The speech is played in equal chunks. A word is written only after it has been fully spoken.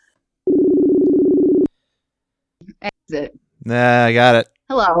it. Nah, I got it.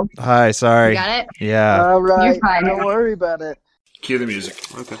 Hello. Hi, sorry. You got it? Yeah. All right. You're fine. Don't worry about it. Cue the music.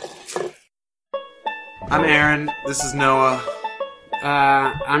 Okay. I'm Aaron. This is Noah.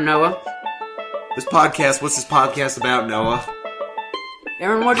 I'm Noah. What's this podcast about, Noah?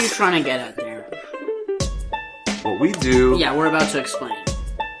 Aaron, what are you trying to get at there? What we do... Yeah, we're about to explain.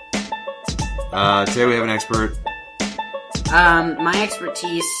 Today we have an expert. My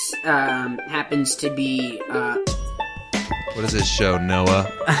expertise, happens to be, What is this show,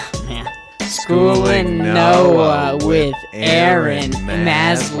 Noah? man. Schooling Noah with Aaron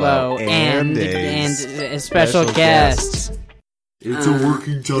Maslow and a special guest. It's a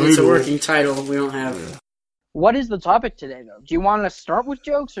working title. It's a working title. We don't have... What is the topic today, though? Do you want to start with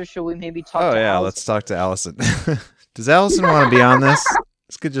jokes, or should we maybe talk Oh, to yeah, Allison? let's talk to Allison. Does Allison want to be on this?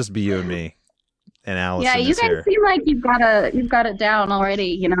 This could just be you and me. And Allison Yeah, you is guys here. seem like you've got it down already,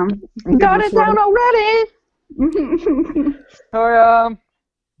 you know. Got it down already! Oh,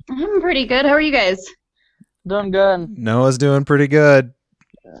 I'm pretty good. How are you guys? doing good. Noah's doing pretty good.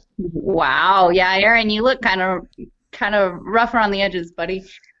 Wow. Yeah, Aaron, you look kind of rough around the edges, buddy.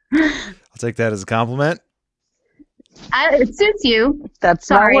 I'll take that as a compliment. It suits you. That's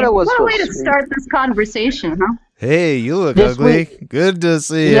Sorry. not what it was What a way supposed to be. start this conversation, huh? Hey, you look This ugly. week- Good to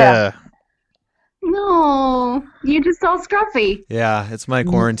see Yeah. ya. No, you just all scruffy. Yeah, it's my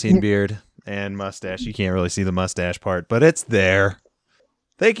quarantine beard and mustache. You can't really see the mustache part, but it's there.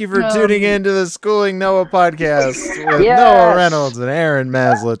 Thank you for tuning in to the Schooling Noah podcast with Yes. Noah Reynolds and Aaron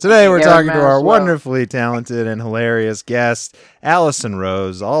Maslow. Today we're Aaron talking to our Maslow. wonderfully talented and hilarious guest, Allison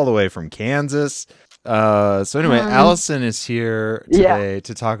Rose, all the way from Kansas. So anyway, Allison is here today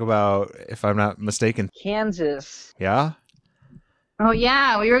to talk about, if I'm not mistaken, Kansas. yeah? Oh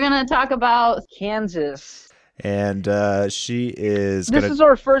yeah, we were gonna talk about. Kansas. And she is This gonna... is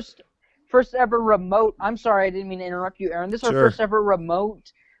our first ever remote. I'm sorry, I didn't mean to interrupt you, Aaron. This is our Sure. first ever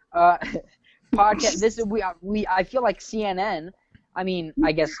remote podcast. This is we. I feel like CNN. I mean,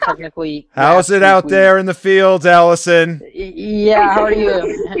 I guess technically. How's it out there in the fields, Allison? Yeah, how are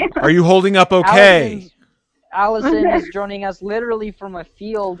you? Are you holding up okay? Allison is joining us literally from a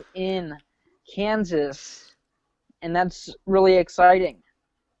field in Kansas, and that's really exciting.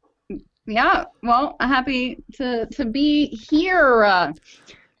 Yeah, well, happy to be here.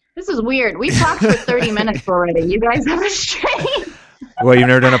 This is weird. We talked for 30 minutes already. You guys have a straight. Well, you've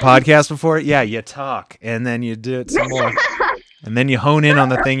never done a podcast before? Yeah, you talk, and then you do it some more. And then you hone in on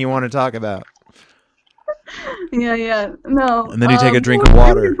the thing you want to talk about. Yeah, no. And then you take a drink of we're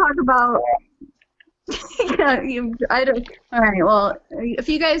water. gonna talk about. I don't. All right. Well, if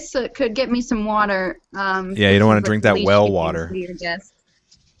you guys could get me some water. Yeah, you don't want to drink that least well you can water. be, I guess.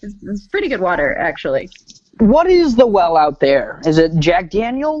 It's pretty good water, actually. What is the well out there? Is it Jack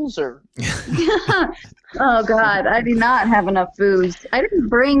Daniels or? Oh God, I do not have enough booze. I didn't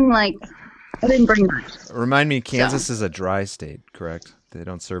bring much. Remind me, Kansas is a dry state, correct? They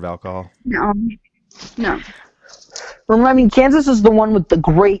don't serve alcohol? No. I mean, Kansas is the one with the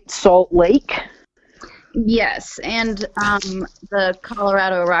Great Salt Lake. Yes, and the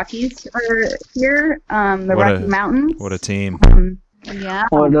Colorado Rockies are here. The What a- Rocky Mountains. What a team. Yeah.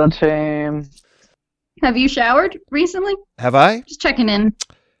 What a team! Have you showered recently? Have I? Just checking in.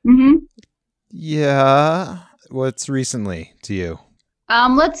 Mm-hmm. Yeah. What's recently to you?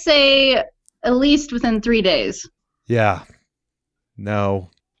 Let's say at least within 3 days. Yeah. No.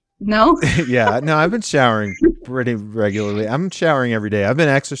 No? Yeah, no, I've been showering pretty regularly. I'm showering every day. I've been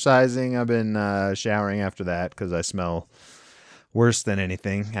exercising. I've been showering after that because I smell worse than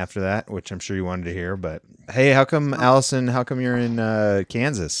anything after that, which I'm sure you wanted to hear. But hey, Allison, how come you're in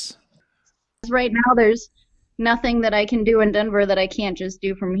Kansas? Right now, there's nothing that I can do in Denver that I can't just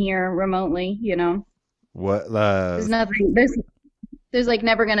do from here remotely, you know? What? There's nothing. There's like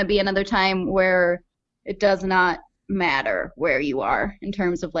never going to be another time where it does not matter where you are in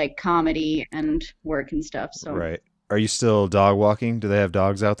terms of like comedy and work and stuff. So Right. Are you still dog walking? Do they have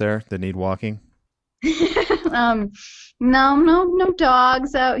dogs out there that need walking? no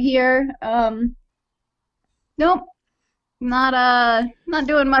dogs out here. Nope. Not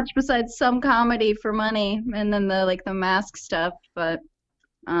doing much besides some comedy for money and then the mask stuff, but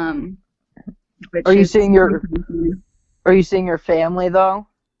which Are you is- seeing your family though?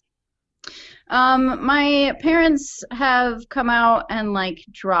 My parents have come out and like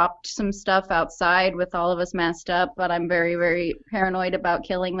dropped some stuff outside with all of us masked up, but I'm very, very paranoid about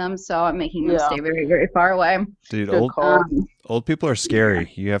killing them, so I'm making them Yeah. stay very, very far away. Dude, Good call. old people are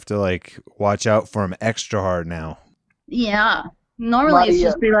scary. You have to like watch out for them extra hard now. Yeah. Normally it's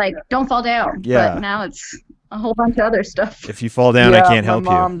just be like, don't fall down. Yeah. But now it's a whole bunch of other stuff. If you fall down, I can't help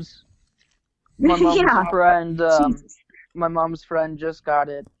my mom's Yeah. friend. Jesus. my mom's friend just got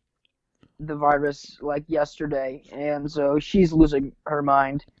the virus like yesterday, and so she's losing her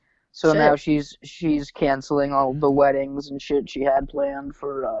mind. So Shit. now she's canceling all the weddings and shit she had planned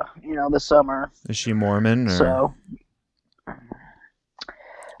for the summer. Is she Mormon or So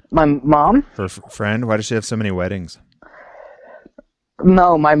my mom? her friend? Why does she have so many weddings?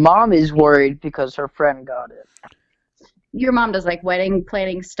 No, my mom is worried because her friend got it. Your mom does like wedding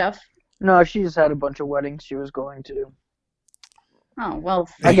planning stuff? No, she just had a bunch of weddings she was going to do. Oh, well.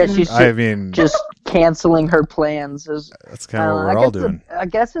 I guess she's I mean, just canceling her plans. that's kind of what we're all doing. I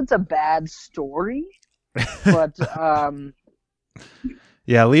guess it's a bad story, but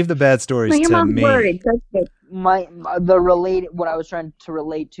Yeah, leave the bad stories So your to mom's me. worried. That's good. what I was trying to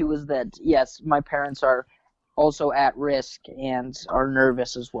relate to is that yes, my parents are also at risk and are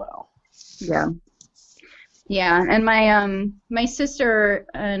nervous as well. Yeah. Yeah, and my sister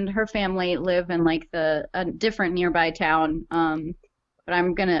and her family live in like a different nearby town. But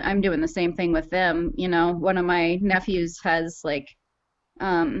I'm doing the same thing with them. You know, one of my nephews has like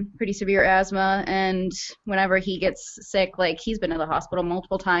pretty severe asthma, and whenever he gets sick, like he's been to the hospital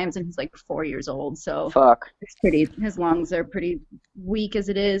multiple times, and he's like 4 years old, so Fuck. his lungs are pretty weak as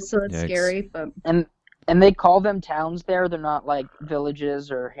it is, so it's Yikes. scary. But And they call them towns there. They're not like villages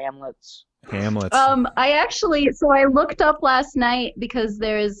or hamlets. Hamlets. I looked up last night because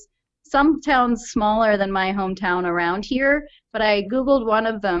there's some towns smaller than my hometown around here, but I Googled one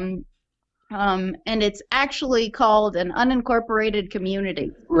of them, and it's actually called an unincorporated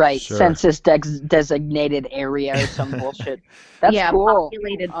community. Right. Sure. Census designated area or some bullshit. That's Yeah, cool.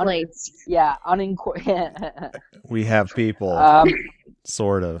 populated place. Yeah. We have people,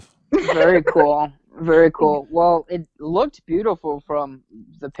 sort of. Very cool. Very cool. Well, it looked beautiful from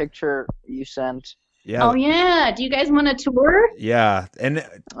the picture you sent. Yeah. Oh yeah, do you guys want a tour? Yeah. And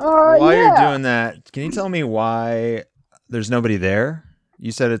while yeah. you're doing that, can you tell me why there's nobody there?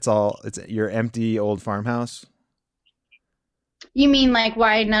 You said it's your empty old farmhouse? You mean like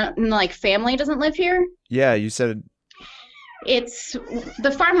why like family doesn't live here? Yeah, you said It's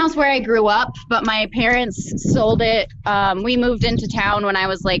the farmhouse where I grew up, but my parents sold it. We moved into town when I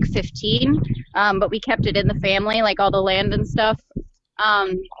was like 15, but we kept it in the family, like all the land and stuff.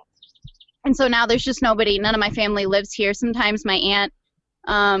 And so now there's just nobody. None of my family lives here. Sometimes my aunt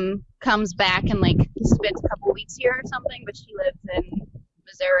comes back and like spends a couple weeks here or something, but she lives in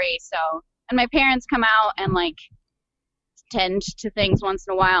Missouri. So, and my parents come out and like tend to things once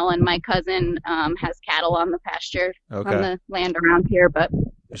in a while, and my cousin has cattle on the pasture on okay. the land around here, but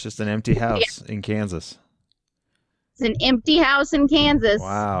It's just an empty house in Kansas. it's an empty house in Kansas.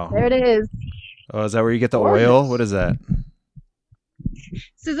 Wow. There it is. Oh, is that where you get the oil? What is that?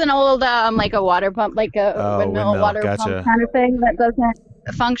 This is an old like a water pump, like a windmill windmill. water Gotcha. pump kind of thing that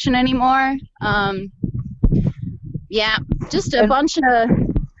doesn't function anymore. Yeah, just a bunch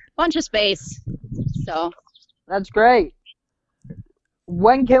of space. So That's great.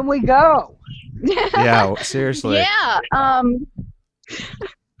 When can we go? Yeah, seriously. yeah,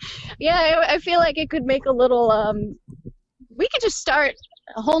 yeah. I feel like it could make a little. We could just start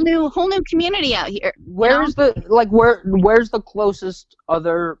a whole new community out here. Where's where's the closest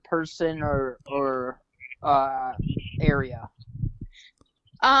other person or area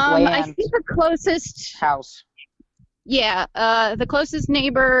I land. think the closest. house? Yeah, the closest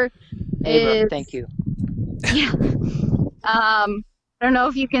neighbor Neighbor. is. Thank you. Yeah. I don't know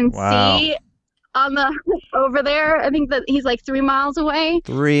if you can Wow. see on the over there. I think that he's like 3 miles away.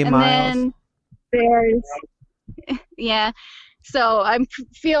 3 And miles. then there's yeah. So I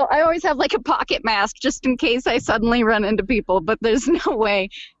always have like a pocket mask just in case I suddenly run into people, but there's no way.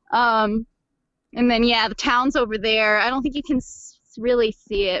 And then yeah, the town's over there. I don't think you can really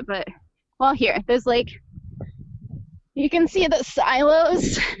see it, but well, here there's like you can see the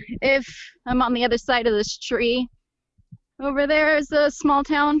silos if I'm on the other side of this tree. Over there is a small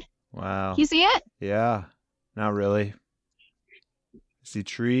town. Wow. You see it? Yeah. Not really. See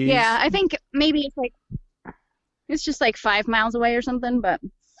trees? Yeah, I think maybe it's just like 5 miles away or something, but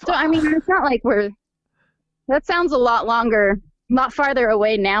so I mean it's not like that sounds a lot farther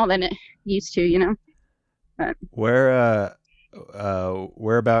away now than it used to, you know. Where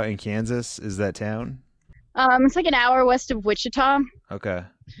about in Kansas is that town? It's like an hour west of Wichita, Okay.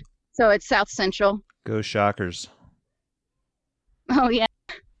 so it's south central. Go Shockers. Oh yeah.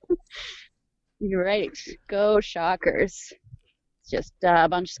 You're right. Go Shockers. It's just a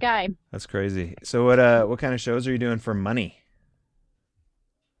bunch of sky. That's crazy. So what kind of shows are you doing for money?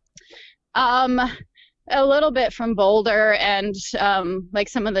 A little bit from Boulder and like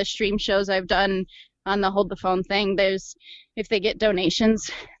some of the stream shows I've done on the Hold the Phone thing. If they get donations,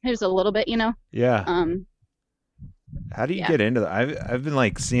 there's a little bit, you know. Yeah. How do you Yeah. get into that? I've been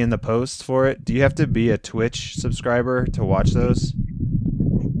like seeing the posts for it. Do you have to be a Twitch subscriber to watch those?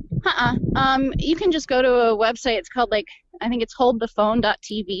 You can just go to a website. It's called I think it's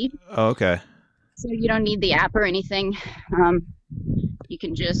holdthephone.tv. Oh, okay. So you don't need the app or anything. You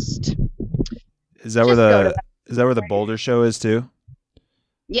can just Is that where Just go to the Boulder show is too?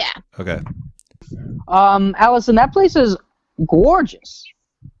 yeah. Okay. Allison, that place is gorgeous.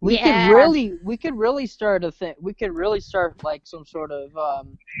 We Yeah. could really start a thing. We could really start like some sort of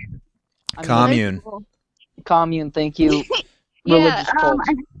Commune. commune. Thank you. Yeah, Religious cult.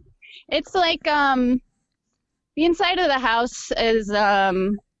 it's the inside of the house is I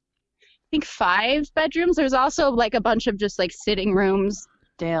think 5 bedrooms. There's also like a bunch of just like sitting rooms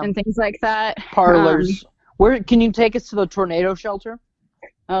Damn. and things like that. Parlors. Where can you take us to the tornado shelter?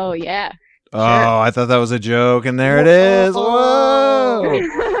 Oh yeah. Oh, I thought that was a joke, and there it is. Whoa!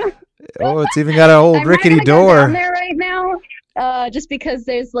 Oh, it's even got an old I'm rickety not gonna go down door. there right now, just because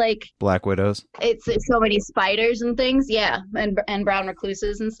there's like Black widows. it's so many spiders and things. Yeah, and brown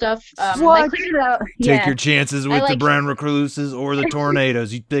recluses and stuff. I What? cleared it out. Take Yeah. your chances with the like- brown recluses or the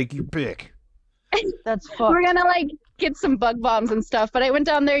tornadoes. You take your pick. That's fucked. We're gonna get some bug bombs and stuff. But I went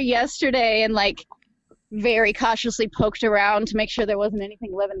down there yesterday and very cautiously poked around to make sure there wasn't anything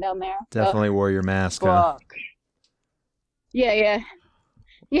living down there. So, Definitely wore your mask. Huh? Fuck. yeah.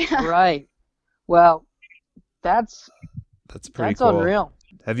 Right. Well, that's That's pretty cool. unreal.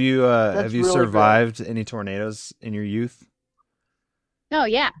 Have you That's really survived any tornadoes in your youth? Oh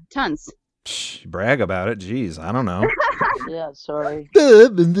yeah, tons. Psh, brag about it. Jeez, I don't know. Yeah, sorry. Yeah,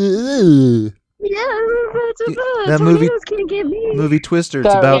 That movie- tornadoes can't get me. Movie Twister. It's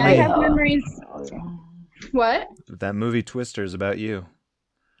That about Yeah, I me. have memories. What? That movie Twister is about you.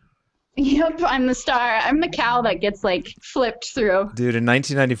 Yep, I'm the star. I'm the cow that gets flipped through. Dude, in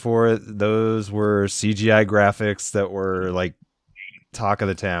 1994, those were CGI graphics that were like talk of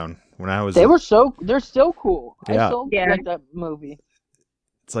the town. When I was, They're still cool. Yeah. I still Yeah. like that movie.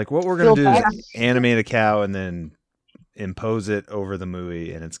 it's like what we're gonna do Still is animate a cow and then impose it over the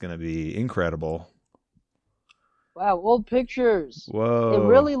movie, and it's gonna be incredible. Wow, old pictures. Whoa! It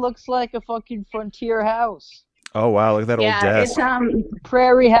really looks like a fucking frontier house. Oh wow! Look at that old Yeah, desk. it's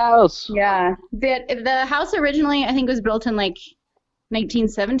Prairie house. yeah. The house originally I think was built in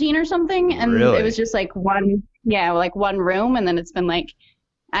 1917 or something, and Really? it was just one room, and then it's been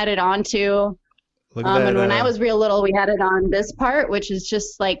added on to. Look at that. And when I was real little, we had it on this part, which is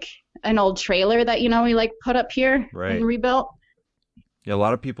just an old trailer that we put up here Right. and rebuilt. yeah, a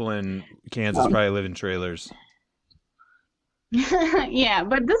lot of people in Kansas probably live in trailers. Yeah,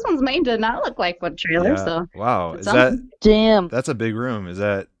 but this one's made to not look like one trailer, Yeah. so Wow, it's is that Damn. that's a big room? Is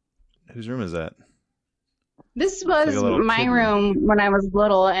that whose room is that? this like was a little my kid room when I was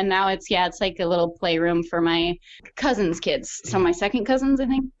little, and now it's like a little playroom for my cousins' kids. So my second cousins, I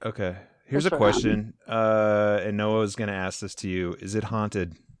think. Okay, here's That's a right. question. And Noah's gonna ask this to you: is it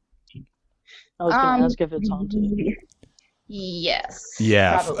haunted? I was gonna ask if it's haunted. Yes.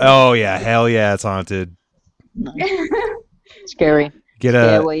 Yeah. probably. Oh yeah. Hell yeah, it's haunted. Scary. Get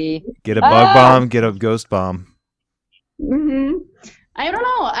a Scary. get a bug Ah! bomb. Get a ghost bomb. I don't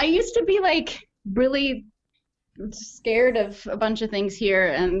know. I used to be really scared of a bunch of things here,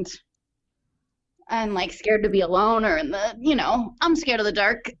 and scared to be alone or in the I'm scared of the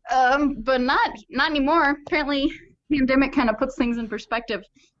dark. But not anymore. Apparently, pandemic kind of puts things in perspective.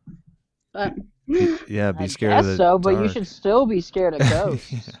 But Yeah. Be I scared of guess the so, but you dark. should still be scared of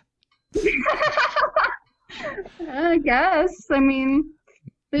ghosts. I guess. I mean,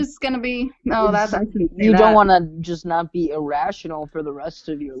 there's gonna be. No, that's I shouldn't say You that. don't want to just not be irrational for the rest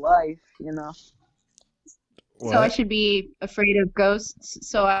of your life, you know. So I What? should be afraid of ghosts,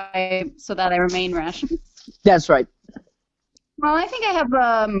 so that I remain rational. That's right. Well, I think I have.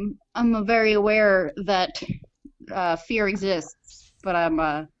 I'm very aware that fear exists, but I'm.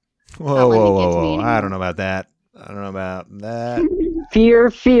 Whoa, Not letting whoa, it get to whoa, me whoa! anymore. I don't know about that. I don't know about that.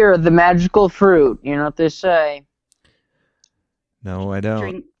 Fear, the magical fruit. You know what they say. No, I don't.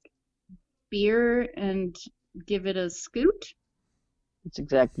 drink beer and give it a scoot. That's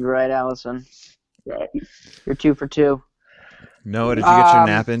exactly right, Allison. You're 2 for 2. Noah, did you get your Um,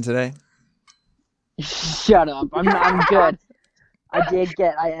 nap in today? Shut up. I'm good. I did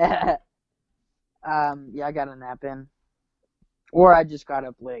get yeah, I got a nap in. Or I just got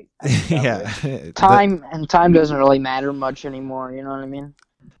up late. I just got late. Yeah. Time doesn't really matter much anymore, you know what I mean?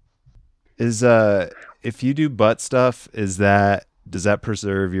 Is if you do butt stuff, does that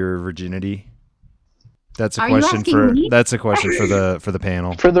preserve your virginity? That's a Are you question asking for me? that's a question for the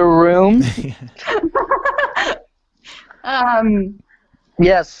panel. For the room? Um,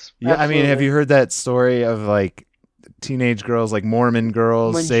 Yes. Yeah, I mean, have absolutely. you heard that story of teenage girls, like Mormon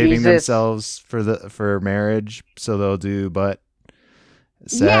girls, When saving Jesus- themselves for marriage, so they'll do butt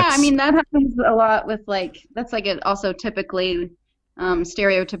sex. Yeah, I mean that happens a lot with that's also typically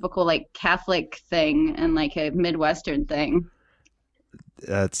stereotypical like Catholic thing and like a Midwestern thing.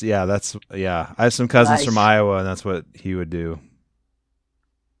 That's I have some cousins from Nice. Iowa, and that's what he would do.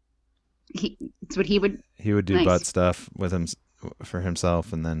 It's what he would. He would do Nice. butt stuff with him for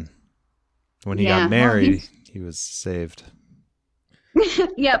himself, and then when he Yeah, well, got married, he was saved.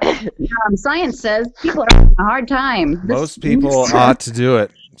 Yep. Science says people are having a hard time. Most people ought to do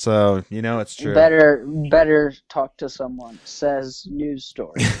it, so it's true. Better talk to someone, says news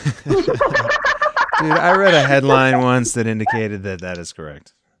story. Dude, I read a headline once that indicated that is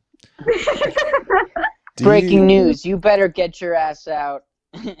correct. Breaking news, you better get your ass out.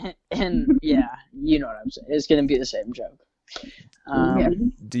 And yeah, you know what I'm saying. It's going to be the same joke. Yeah.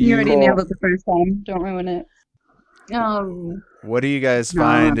 Do You you already nailed it the first time. Don't ruin it. What do you guys No,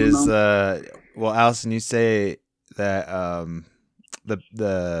 find I don't is well, Allison, you say that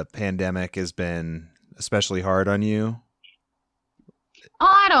the pandemic has been especially hard on you.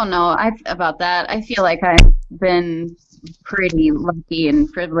 I don't know about that. I feel like I've been pretty lucky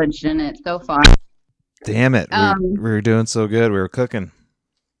and privileged in it so far. Damn it, we were doing so good. We were cooking.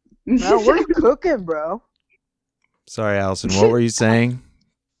 No, we're cooking, bro. Sorry, Allison. What were you saying?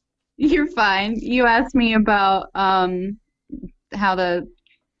 You're fine. You asked me about how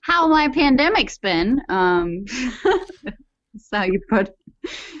my pandemic's been. That's how you put it.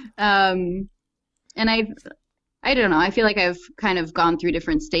 And I don't know. I feel like I've kind of gone through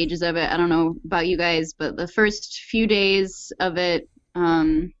different stages of it. I don't know about you guys, but the first few days of it,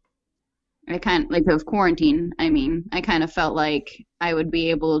 I kind of, like of quarantine, I kind of felt like I would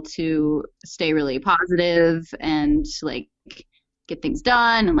be able to stay really positive and like get things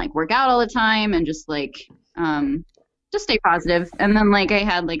done and like work out all the time and just stay positive. And then like I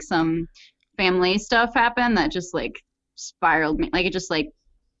had like some family stuff happen that just like spiraled me. Like it just like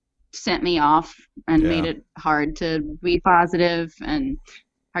sent me off and made it hard to be positive and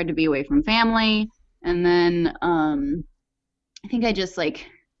hard to be away from family. And then I think I just like,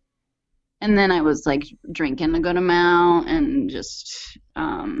 and then I was like drinking a good amount and just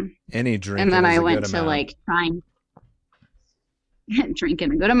Any drink. and then I went to like trying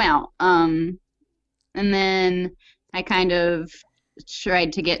drinking a good amount. And then I kind of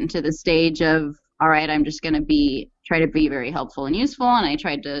tried to get into the stage of, all right, I'm just going to try to be very helpful and useful. And I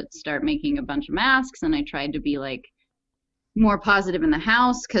tried to start making a bunch of masks, and I tried to be like more positive in the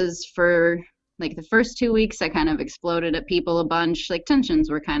house, because for like the first 2 weeks I kind of exploded at people a bunch. Like tensions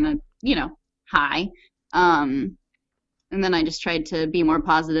were kind of, high. And then I just tried to be more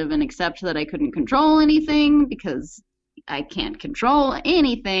positive and accept that I couldn't control anything, because I can't control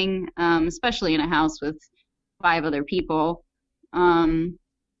anything, especially in a house with 5 other people,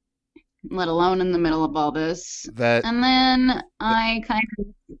 let alone in the middle of all this. And then I kind of,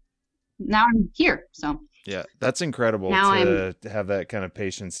 now I'm here, so. Yeah, that's incredible to have that kind of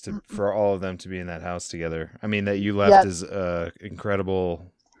patience for all of them to be in that house together. I mean, that you left is an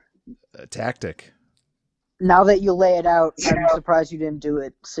incredible tactic. Now that you lay it out, I'm surprised you didn't do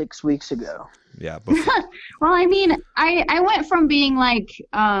it 6 weeks ago. Yeah. Well, I mean, I went from being like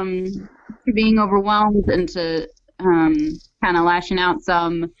being overwhelmed into kind of lashing out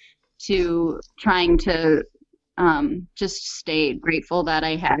some to trying to just stay grateful that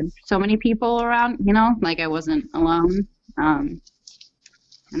I had so many people around, like I wasn't alone. And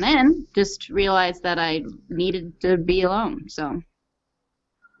then just realized that I needed to be alone. So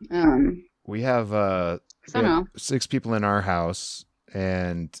we have 6 people in our house,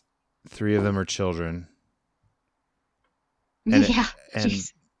 and 3 of them are children. And yeah.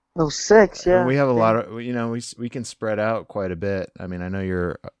 Oh, 6, yeah. We have a lot of, we can spread out quite a bit. I mean, I know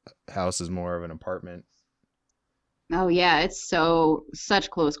your house is more of an apartment. Oh yeah, it's such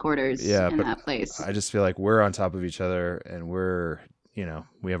close quarters in that place. I just feel like we're on top of each other, and we're,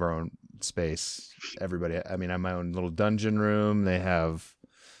 we have our own space. Everybody, I mean, I have my own little dungeon room. They have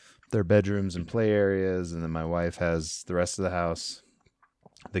their bedrooms and play areas, and then my wife has the rest of the house,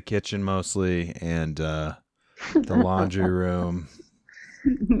 the kitchen mostly, and the laundry room,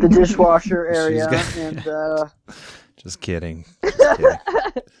 the dishwasher area, and just kidding.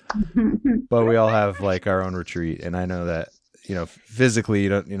 But we all have like our own retreat, and I know that physically you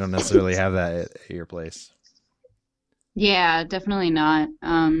don't necessarily have that at your place. Yeah, definitely not.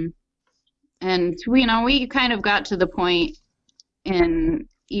 And we kind of got to the point in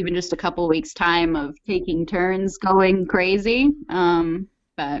even just a couple weeks time of taking turns going crazy.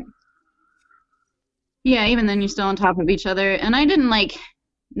 But yeah, even then you're still on top of each other. And I didn't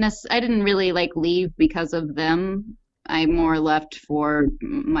really like leave because of them. I'm more left for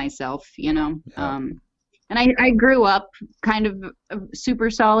myself, you know. Yeah. And I grew up kind of super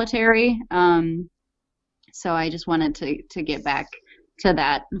solitary, so I just wanted to get back to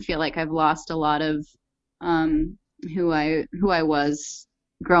that. I feel like I've lost a lot of who I was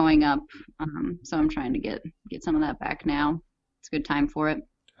growing up, so I'm trying to get some of that back now. It's a good time for it.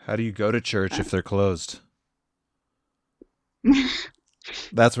 How do you go to church if they're closed?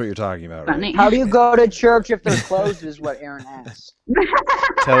 That's what you're talking about, right? Funny. How do you go to church if they're closed? Is what Aaron asked.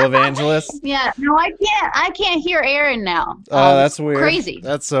 Televangelist? Yeah, no, I can't hear Aaron now. Oh, that's weird. Crazy.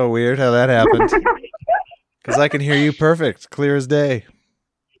 That's so weird how that happened. Because I can hear you perfect, clear as day.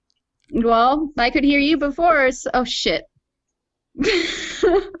 Well, I could hear you before. So, oh shit.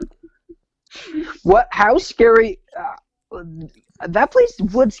 What? How scary? That place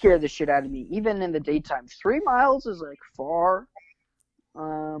would scare the shit out of me, even in the daytime. 3 miles is like far.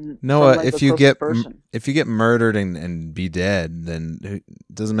 Noah, from, like, if the you closest get person. if you get murdered and be dead, then it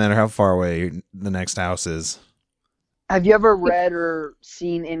doesn't matter how far away the next house is. Have you ever read or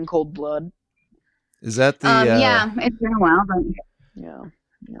seen In Cold Blood? Is that the yeah, it's been a while, but Yeah,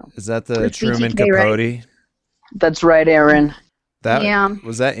 is that the It's Truman BTK, right? Capote? that's right, Aaron. That Yeah.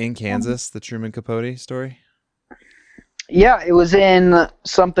 was that in Kansas, the Truman Capote story? Yeah, it was in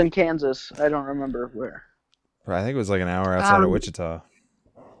something, Kansas. I don't remember where. I think it was like an hour outside of Wichita.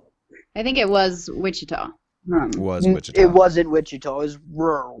 I think it was Wichita. It was Wichita. It wasn't Wichita. It was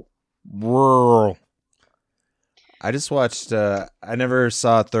rural. Rural. I just watched. I never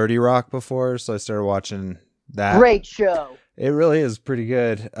saw 30 Rock before, so I started watching that. Great show. It really is pretty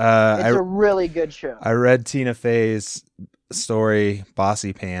good. It's a really good show. I read Tina Fey's story,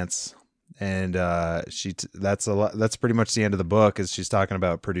 Bossy Pants, and that's pretty much the end of the book. Is she's talking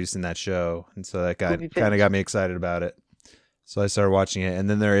about producing that show, and so that kind of got me excited about it. So I started watching it, and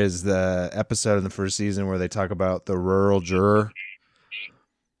then there is the episode in the first season where they talk about the rural juror.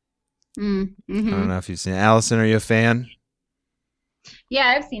 Mm-hmm. I don't know if you've seen it. Allison, are you a fan? Yeah,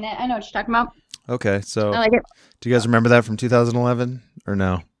 I've seen it. I know what you're talking about. Okay, so I like it. do you guys remember that from 2011 or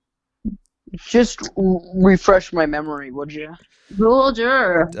no? Just refresh my memory, would you? Rural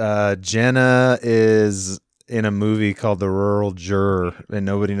juror. Jenna is in a movie called The Rural Juror, and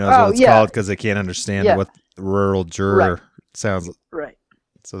nobody knows Oh, what it's yeah. called because they can't understand Yeah. what rural juror Right. sounds. Right.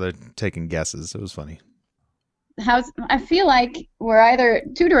 So they're taking guesses. It was funny. I feel like we're either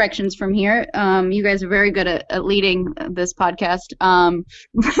two directions from here. You guys are very good at leading this podcast. I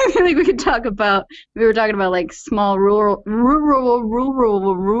feel like we were talking about like small rural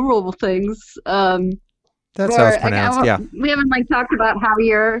things. That's Or, how it's pronounced. Yeah. We haven't like talked about how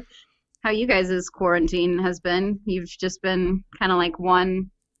you guys' quarantine has been. You've just been kind of like one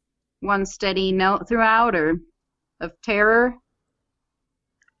steady note throughout, or of terror.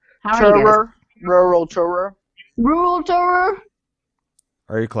 How are you guys? Terror. Rural terror. Rural terror.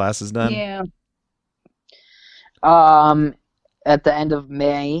 Are your classes done? Yeah. At the end of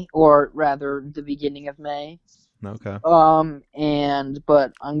May, or rather the beginning of May. Okay.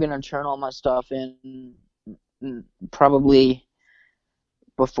 But I'm gonna turn all my stuff in probably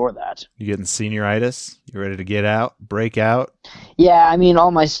before that. You getting senioritis? You ready to get out? Break out? Yeah, I mean, all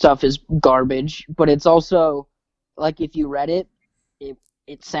my stuff is garbage, but it's also, like, if you read it,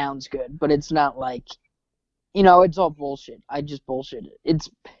 it sounds good, but it's not like, it's all bullshit. I just bullshit it.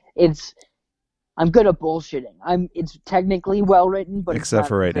 I'm good at bullshitting. It's technically well written, but Except it's not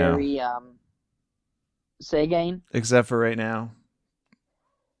for right now. very, say again? Except for right now.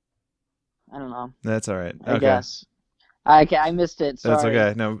 I don't know. That's all right. I Okay. guess. I missed it. Sorry. That's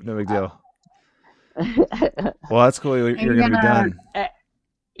okay. No big deal. Well, that's cool. You're gonna be done.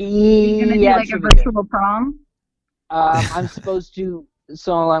 You're gonna do Yeah, like it a should be good. virtual prom. I'm supposed to.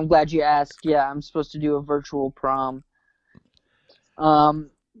 So I'm glad you asked. Yeah, I'm supposed to do a virtual prom.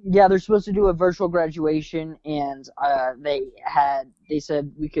 Yeah, they're supposed to do a virtual graduation, and they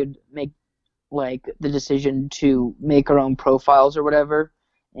said we could make like the decision to make our own profiles or whatever,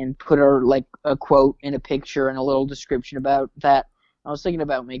 and put our like a quote and a picture and a little description about that. I was thinking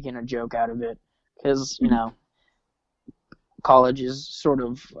about making a joke out of it because college is sort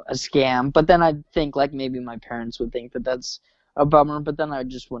of a scam. But then I think like maybe my parents would think that that's a bummer. But then I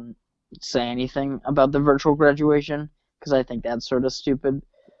just wouldn't say anything about the virtual graduation because I think that's sort of stupid.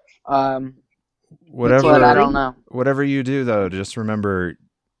 Whatever. But I don't know. Whatever you do, though, just remember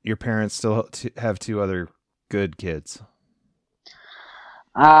your parents still have two other good kids.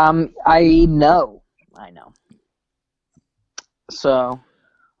 I know. So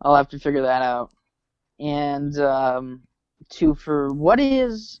I'll have to figure that out. And what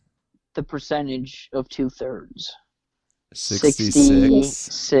is the percentage of 2/3? 66.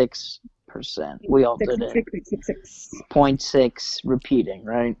 66%. We all did it. 6. 0.6 repeating,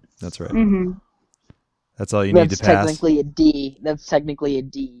 right? That's right. Mm-hmm. That's all you need to That's pass. technically a D. That's technically a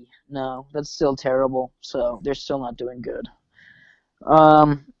D. No, that's still terrible. So they're still not doing good.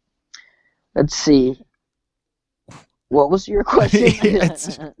 Let's see. What was your question?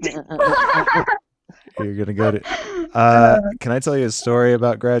 You're gonna go to. Can I tell you a story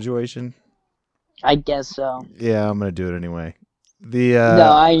about graduation? I guess so. Yeah, I'm gonna do it anyway.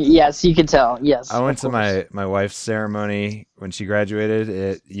 Yes, you can tell. Yes. I went to of course. my wife's ceremony when she graduated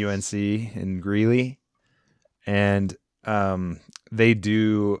at UNC in Greeley, and they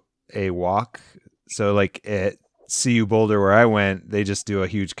do a walk. So like at CU Boulder where I went, they just do a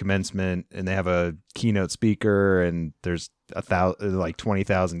huge commencement, and they have a keynote speaker, and there's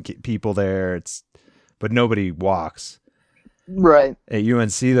 20,000 people there. But nobody walks. Right. At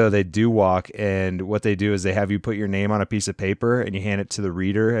UNC though, they do walk, and what they do is they have you put your name on a piece of paper and you hand it to the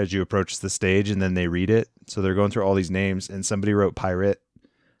reader as you approach the stage, and then they read it. So they're going through all these names, and somebody wrote pirate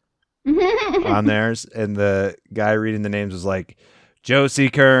on theirs, and the guy reading the names was like, Josie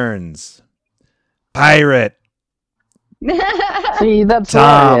Kearns, pirate. See, that's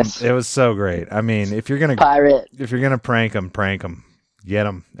Tom. hilarious. It was so great. I mean, if you're gonna Pirate. prank them, get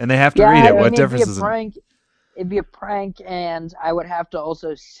them, and they have to read it. What difference does it? It'd be a prank, and I would have to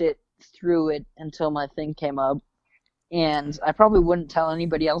also sit through it until my thing came up, and I probably wouldn't tell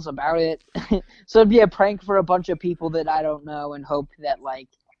anybody else about it. So it'd be a prank for a bunch of people that I don't know, and hope that like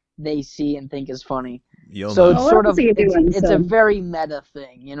they see and think is funny. So it's sort of it's a very meta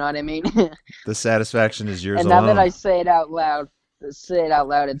thing, you know what I mean? The satisfaction is yours and alone. now that I say it out loud,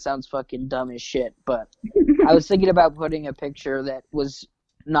 it sounds fucking dumb as shit. But I was thinking about putting a picture that was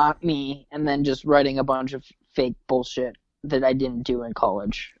not me, and then just writing a bunch of fake bullshit that I didn't do in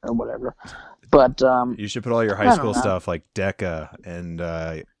college or whatever. But you should put all your high school stuff like DECA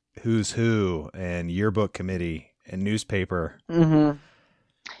and Who's Who and yearbook committee and newspaper. Mm-hmm.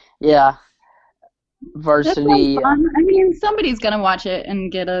 Yeah. Varsity. That's fun. I mean, somebody's gonna watch it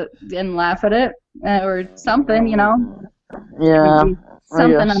and and laugh at it or something, you know. Yeah.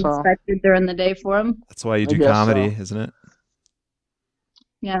 Something unexpected during the day for them. That's why you do comedy, isn't it?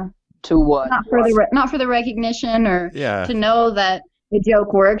 Yeah. To what? Not for the recognition or to know that the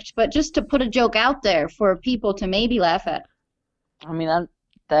joke worked, but just to put a joke out there for people to maybe laugh at. I mean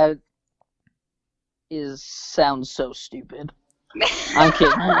that sounds so stupid. I'm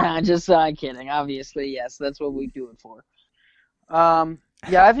kidding. I'm kidding. Obviously, yes, that's what we do it for.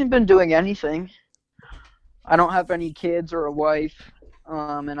 Yeah, I haven't been doing anything. I don't have any kids or a wife,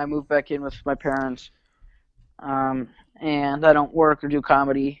 and I moved back in with my parents. And I don't work or do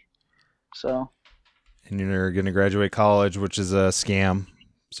comedy, so. And you're going to graduate college, which is a scam,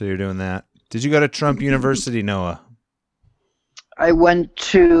 so you're doing that. Did you go to Trump University, Noah? I went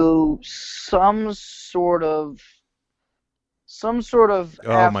to some sort of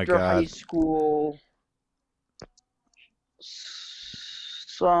after high school,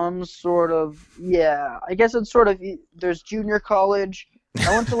 some sort of, I guess it's sort of, there's junior college.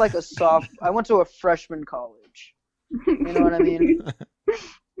 I went to like I went to a freshman college. You know what I mean?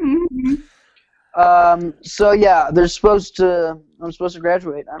 So yeah, I'm supposed to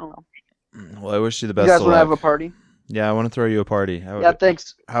graduate. I don't know. Well, I wish you the best. You guys of want to luck. have a party? Yeah, I want to throw you a party. Yeah,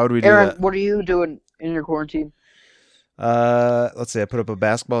 thanks. How would we do Aaron, that? what are you doing in your quarantine? Let's see. I put up a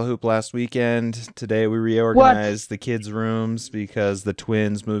basketball hoop last weekend. Today we reorganized the kids' rooms because the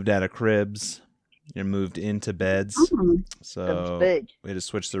twins moved out of cribs and moved into beds. So we had to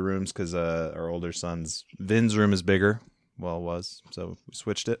switch the rooms because our older son's Vin's room is bigger. Well, it was, so we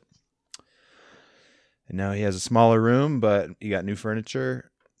switched it. And now he has a smaller room, but he got new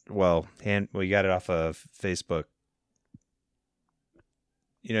furniture. Well, we got it off of Facebook.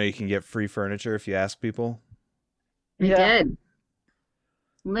 You know, you can get free furniture if you ask people. You did.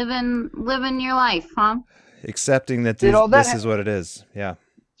 Living your life, huh? Accepting that this is what it is. Yeah.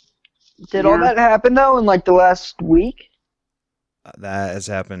 Did all that happen though in like the last week? That has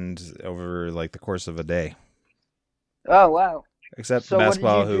happened over like the course of a day. Oh wow. Except the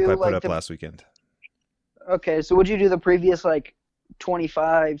basketball hoop I put up last weekend. Okay, so what'd you do the previous like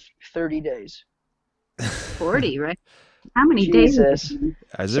 25, 30 days? 40, right? How many days?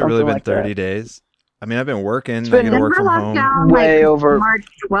 Has it really been 30 days? I mean, I've been working. I get to work from home. Way over March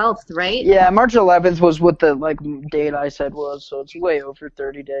 12th, right? Yeah, March 11th was what the date I said was, so it's way over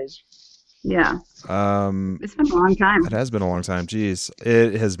 30 days. Yeah. It's been a long time. It has been a long time. Jeez,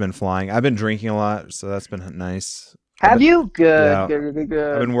 it has been flying. I've been drinking a lot, so that's been nice. Have you? Good, yeah.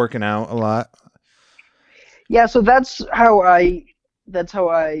 good. I've been working out a lot. Yeah, so that's how I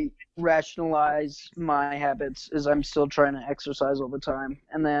rationalize my habits. Is I'm still trying to exercise all the time,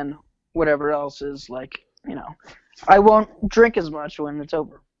 and then whatever else is like, I won't drink as much when it's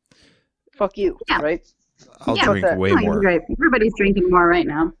over. Fuck you, Yeah. right? I'll Yeah. drink that. way No, you're more. right. Everybody's drinking more right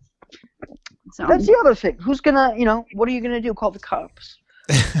now. So That's the other thing. Who's gonna, what are you gonna do? Call the cops?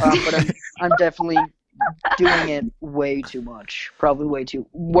 But I'm definitely doing it way too much. Probably way too.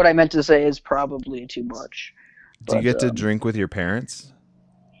 What I meant to say is probably too much. Do you But, get to drink with your parents?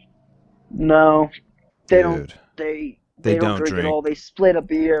 No, they Dude. don't. They They don't don't drink drink. at all. They split a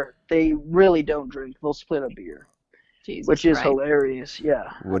beer. They really don't drink. They'll split a beer, Jesus which is Christ. hilarious.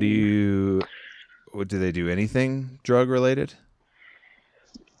 Yeah. What do they do? Anything drug related?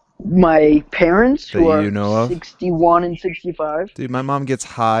 My parents, That who are you know of? 61 and 65. Dude, my mom gets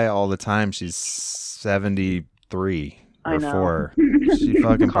high all the time. She's 73 I or know. 4. She fucking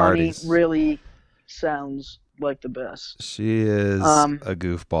Connie parties. really sounds like the best. She is a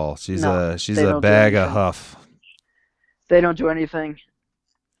goofball. She's no, she's they a don't do bag of anything. huff. They don't do anything,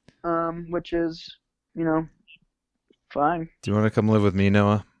 which is, fine. Do you want to come live with me,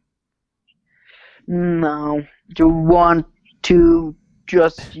 Noah? No. Do you want to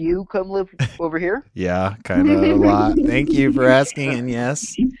just you come live over here? Yeah, kind of a lot. Thank you for asking, and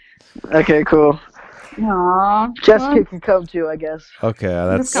yes. Okay, cool. Aw. Jessica Well, can come too, I guess. Okay,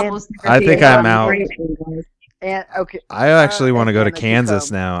 this that's. couple's I think therapy I'm is out. great for you guys. And okay. I actually want to go to Anna can Kansas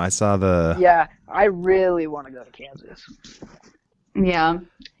come. now. I saw the. Yeah, I really want to go to Kansas. Yeah.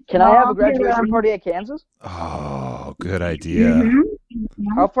 Can I have a Well, graduation yeah. party at Kansas? Oh, good idea. Mhm.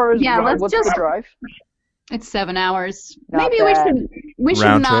 How far is Yeah, let's what's just- the drive? It's 7 hours. Not Maybe bad. we should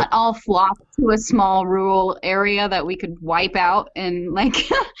Round not trip? all flock to a small rural area that we could wipe out in like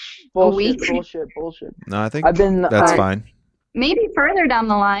Bullshit, week. bullshit. No, I think I've been. that's fine. maybe further down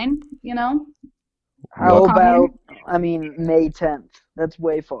the line, you know? How What? about? May 10th. That's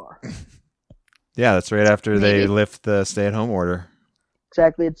way far. Yeah, that's right after they Maybe. lift the stay-at-home order.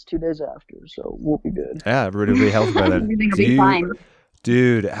 Exactly, it's 2 days after, so we'll be good. Yeah, everybody will be healthy by then. Everything will Do be you- fine.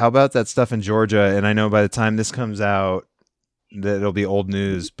 Dude, how about that stuff in Georgia? And I know by the time this comes out, that it'll be old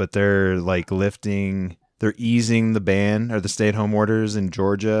news, but they're like they're easing the ban or the stay-at-home orders in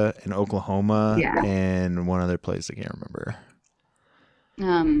Georgia and Oklahoma Yeah. and one other place I can't remember.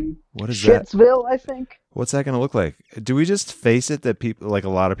 What is that? Shitsville, I think. What's that going to look like? Do we just face it that people, like a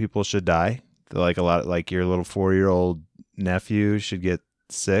lot of people, should die? Like your little 4-year-old nephew should get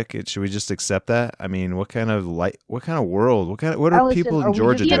sick. Should we just accept that? I mean, what kind of world? What are Allison, people are in we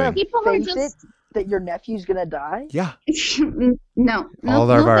Georgia just Yeah, gonna doing? people are face just that your nephew's gonna die? Yeah, no, all no, of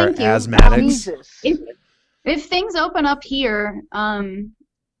our thank you. asthmatics. Jesus. If things open up here,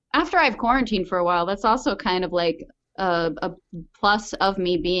 after I've quarantined for a while, that's also kind of like a plus of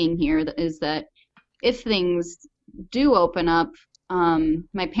me being here is that if things do open up,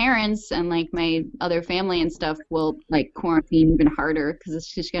 my parents and like my other family and stuff will like quarantine even harder because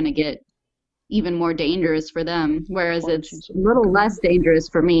it's just gonna get even more dangerous for them. Whereas it's a little less dangerous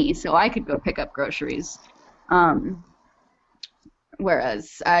for me, so I could go pick up groceries.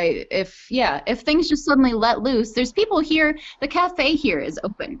 Whereas if things just suddenly let loose, there's people here. The cafe here is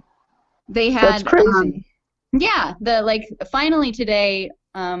open. They had That's crazy. yeah, finally today,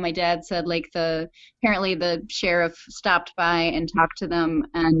 my dad said apparently the sheriff stopped by and talked to them,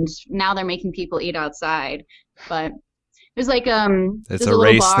 and now they're making people eat outside. But there's It's there's a little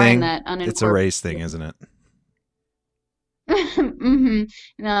race bar thing. in that It's a race thing, isn't it?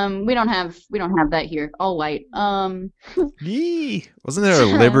 mm-hmm. We don't have that here. All white. Yee. Wasn't there a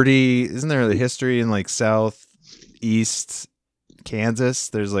Liberty? Isn't there a history in like southeast Kansas?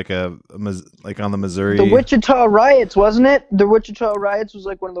 There's like on the Missouri. The Wichita riots, wasn't it? The Wichita riots was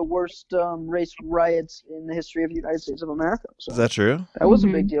like one of the worst race riots in the history of the United States of America. So Is that true? that was Mhm.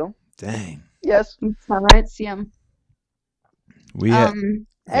 a big deal. Dang. Yes. All right, yeah. We had Yeah.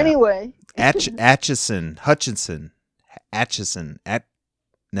 Anyway, Atchison.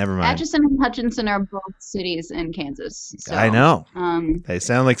 Never mind. Atchison and Hutchinson are both cities in Kansas. So, I know. Um, They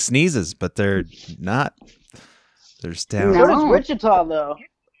sound like sneezes, but they're not. They're down. so No. does Wichita though.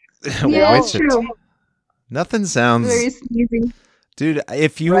 yeah, Wait, it's true. Nothing sounds. Very sneezy. Dude,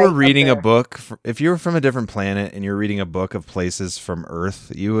 if you Right were up reading a there. book, if you were from a different planet and you're reading a book of places from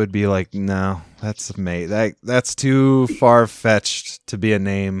Earth, you would be like, no, that's too far fetched to be a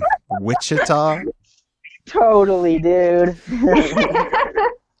name. Wichita, Totally, dude.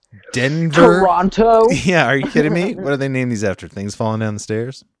 Denver. Toronto. Yeah, are you kidding me? What do they name these after? Things falling down the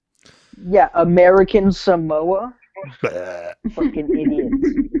stairs? Yeah, American Samoa. Fucking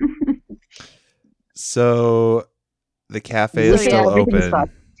idiots. So the cafe is So, still yeah, everything's open.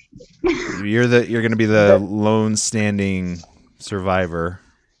 fucked. You're going to be the lone standing survivor,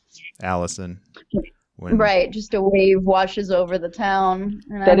 Allison. When Right, just a wave washes over the town,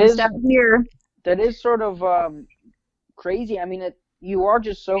 and That I'm just is- out here. That is sort of crazy. I mean, you are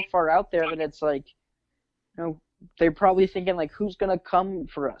just so far out there that it's like, they're probably thinking like, who's gonna come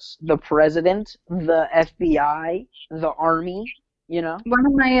for us? The president, the FBI, the army. One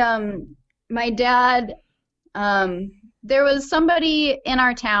of my dad, there was somebody in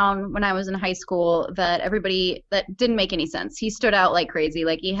our town when I was in high school that didn't make any sense. He stood out like crazy.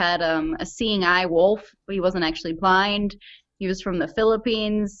 Like he had a seeing eye wolf, but he wasn't actually blind. He was from the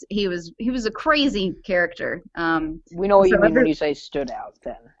Philippines. He was a crazy character. We know what you So mean when you say stood out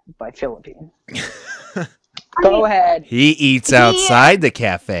then by Philippine. Go ahead. he eats outside the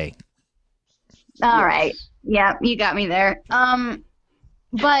cafe. All right. Yeah, you got me there.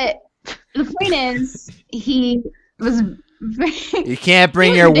 But the point is, he was You can't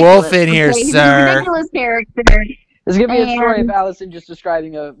bring he your was wolf ridiculous, in here, okay? He was a sir. ridiculous character. There's gonna be a story of And- Allison just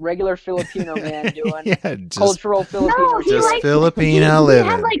describing a regular Filipino man doing Yeah, just cultural Filipino. No, he shit. just like- Filipino he had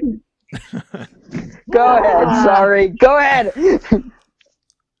living. like Go ahead. Sorry. Go ahead.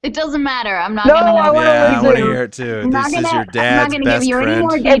 it doesn't matter. I'm not No, gonna. I wanna Yeah, I listen. want to hear it too. I'm not This gonna, is your I'm not dad's gonna best give you any more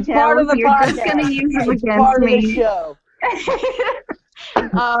friend. details. It's part of the You're podcast. just gonna use them It's against part of the me. show.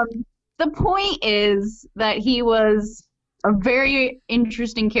 The point is that he was a very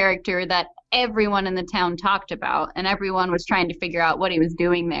interesting character that everyone in the town talked about, and everyone was trying to figure out what he was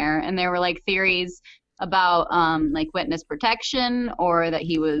doing there. And there were like theories about like witness protection, or that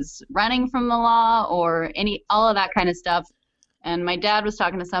he was running from the law, or all of that kind of stuff. And my dad was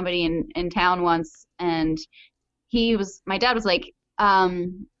talking to somebody in town once, and my dad was like,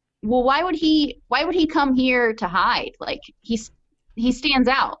 well, why would he come here to hide? Like he stands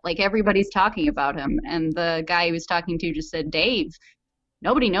out. Like everybody's talking about him. And the guy he was talking to just said, Dave,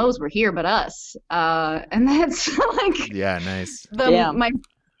 nobody knows we're here but us. And that's like Yeah, nice. Damn.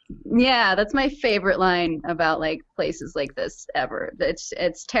 that's my favorite line about like places like this ever.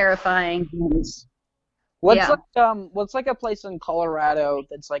 It's terrifying. What's like a place in Colorado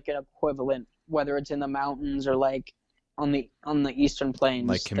that's like an equivalent, whether it's in the mountains or like on the eastern plains,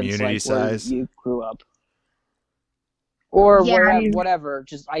 Like that's, community where size? you grew up, or Yeah, I mean- whatever,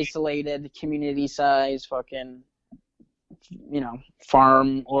 just isolated community size, fucking,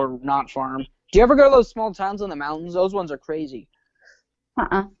 farm or not farm. Do you ever go to those small towns in the mountains? Those ones are crazy.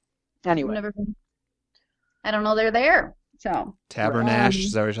 I've Anyway, never been. I don't know they're there. So Tabernash,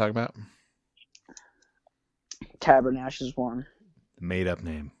 is that what you're talking about? Tabernash is one. Made up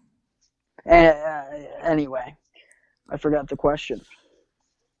name. Anyway, I forgot the question.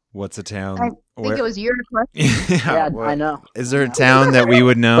 What's a town? I think it was your question. Yeah, what- I know. Is there a town that we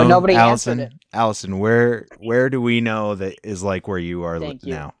would know? But nobody Allison? answered Allison, where do we know that is like where you are Thank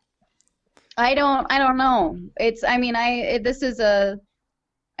you. now? I don't know.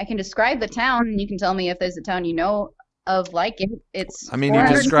 I can describe the town, and you can tell me if there's a town you know of like it. It's I mean, you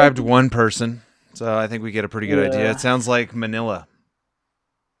 450 described one person, so I think we get a pretty good idea. Yeah. It sounds like Manila.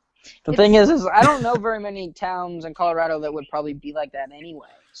 The thing is I don't know very many towns in Colorado that would probably be like that anyway.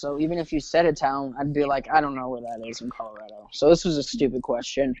 So even if you said a town, I'd be like, I don't know where that is in Colorado. So this was a stupid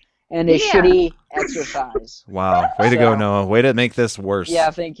question and a Yeah. shitty exercise. Wow, way to go, So- Noah. Way to make this worse. Yeah,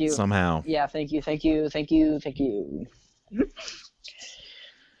 thank you. Somehow. Yeah, thank you.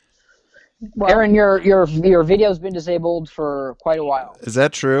 Aaron, your video's been disabled for quite a while. Is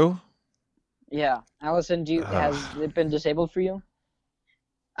that true? Yeah, Allison, has it been disabled for you?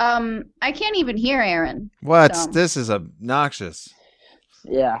 I can't even hear Aaron. What? So- This is obnoxious.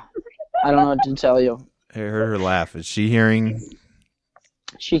 Yeah, I don't know what to tell you. I heard her laugh. Is she hearing?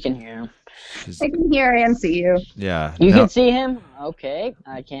 She can hear him. She's, I can hear and see you. yeah. You no, can see him? Okay,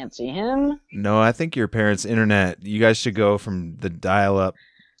 I can't see him. no, I think your parents' internet. You guys should go from the dial-up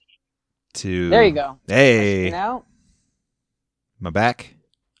to. There you go. Hey, Now, my back.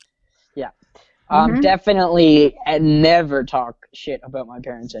 Mhm. definitely never talk shit about my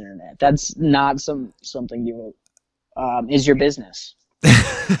parents' internet. That's not something you is your business.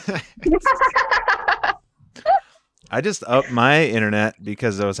 I just upped my internet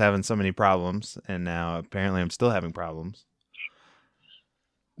because I was having so many problems, and now apparently I'm still having problems.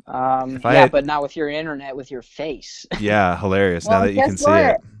 If I had- But not with your internet, with your face. Yeah, hilarious. now Well, that you can guess see what?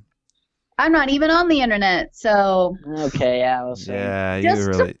 it. I'm not even on the internet, so Okay, Allison. Yeah, you just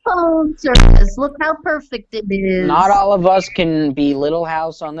really. a phone service. Look how perfect it is. Not all of us can be Little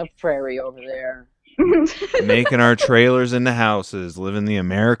House on the Prairie over there. Making our trailers into houses, living the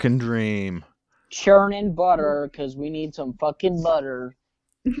American dream. Churning butter, because we need some fucking butter.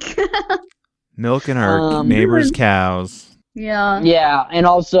 Milking our Um, neighbors' cows. Yeah. Yeah, and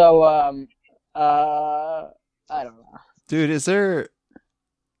also, I don't know. Dude, is there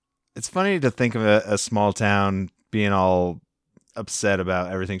It's funny to think of a small town being all upset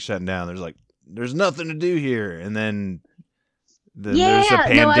about everything shutting down. There's nothing to do here, and then there's a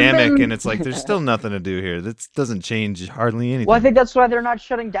pandemic, and it's like there's still nothing to do here. That doesn't change hardly anything. Well, I think that's why they're not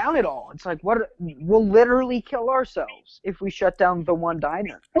shutting down at all. It's like, we'll literally kill ourselves if we shut down the one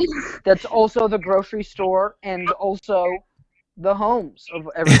diner. That's also the grocery store and also the homes of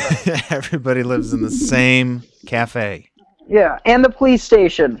everybody. Everybody lives in the same cafe. Yeah, and the police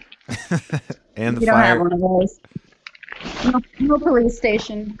station. And the You don't have one of those. No police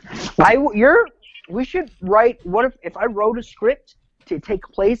station. We should write. What if I wrote a script to take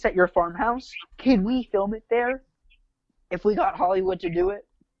place at your farmhouse? Could we film it there? If we got Hollywood to do it.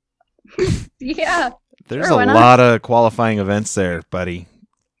 Yeah. There's Sure, a why not? lot of qualifying events there, buddy.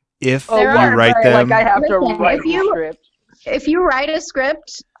 If There you are, write but, them, Like I have to Listen, write if a you- script. If you write a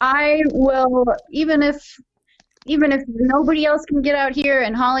script, I will, even if nobody else can get out here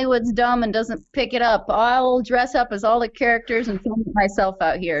and Hollywood's dumb and doesn't pick it up, I'll dress up as all the characters and film it myself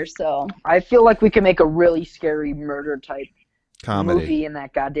out here. So I feel like we can make a really scary murder type comedy. movie in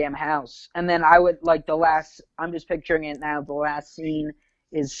that goddamn house. And then I would like I'm just picturing it now, the last scene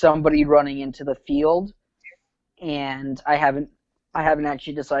is somebody running into the field, and I haven't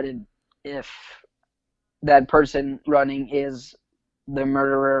actually decided if that person running is the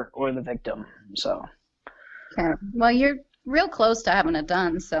murderer or the victim. So, okay. Well, you're real close to having it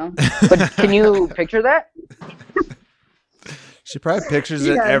done. So but can you picture that? She probably pictures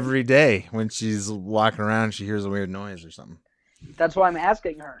She it does. every day when she's walking around and she hears a weird noise or something. That's why I'm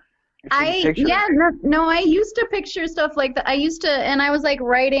asking her. if she can picture it. no, I used to picture stuff like that. And I was like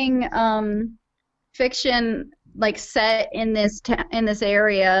writing fiction like set in this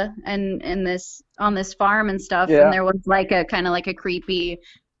area and on this farm and stuff, Yeah. and there was like a kind of like a creepy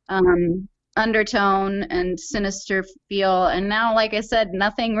undertone and sinister feel, and now, like I said,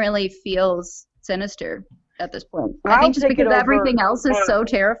 nothing really feels sinister at this point. I I'll think just take it because everything over- else is so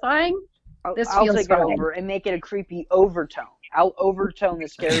terrifying. This I'll feels take fine. it over and make it a creepy overtone. I'll overtone the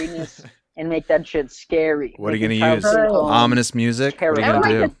scariness and make that shit scary. What are you Make going it to use? Child's Play. Ominous music? What are you I going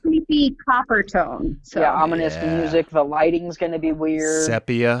like to a do? creepy copper tone. So. Yeah, ominous Yeah. music. The lighting's gonna be weird.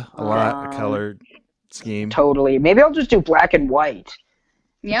 Sepia, a lot, a Um, color scheme. Totally. Maybe I'll just do black and white.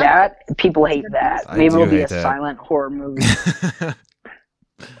 Yeah. That people hate that. I Maybe do it'll be hate a that. silent horror movie.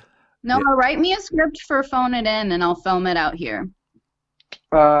 No, write me a script for Phone It In, and I'll film it out here.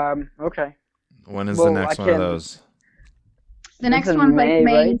 Okay. When is Well, the next I one of can- those? The next in one's like May,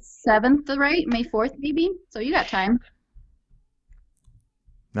 May right? 7th, right? May 4th, maybe? So you got time.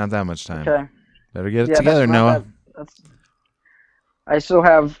 Not that much time. Okay. Better get it Yeah, together, that's not Noah. bad. I still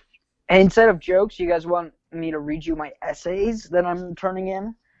have. Instead of jokes, you guys want me to read you my essays that I'm turning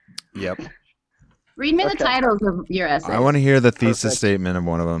in? Yep. Read me the Okay. titles of your essays. I want to hear the thesis Perfect. statement of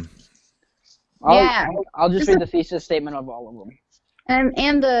one of them. Yeah. I'll just Just read a- the thesis statement of all of them.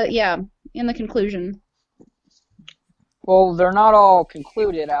 And the conclusion. Well, they're not all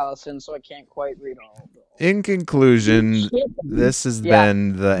concluded, Allison, so I can't quite read all of them. In conclusion, this has Yeah.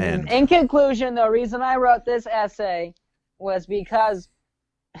 been the end. In conclusion, the reason I wrote this essay was because.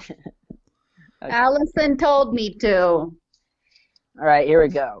 Allison told me to. All right, here we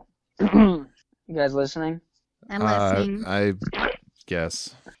go. You guys listening? I'm listening. I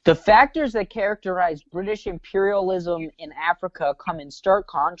guess. The factors that characterize British imperialism in Africa come in stark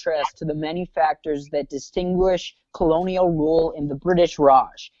contrast to the many factors that distinguish colonial rule in the British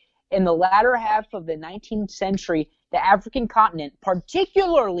Raj. In the latter half of the 19th century, the African continent,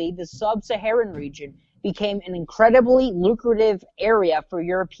 particularly the sub-Saharan region, became an incredibly lucrative area for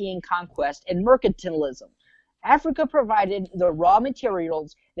European conquest and mercantilism. Africa provided the raw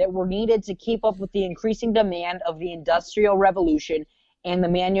materials that were needed to keep up with the increasing demand of the Industrial Revolution and the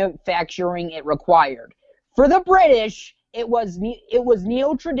manufacturing it required. For the British, it was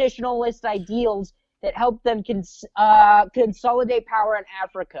neo-traditionalist ideals that helped them consolidate power in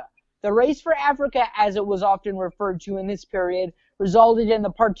Africa. The race for Africa, as it was often referred to in this period, resulted in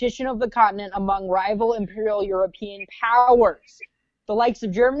the partition of the continent among rival imperial European powers. The likes of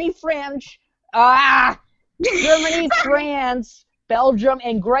Germany, France, Belgium,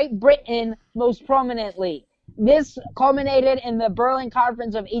 and Great Britain most prominently. This culminated in the Berlin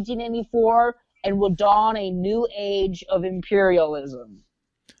Conference of 1884 and will dawn a new age of imperialism.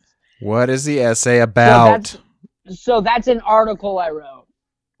 What is the essay about? So that's an article I wrote,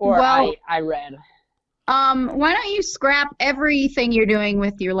 or Well- I read. Why don't you scrap everything you're doing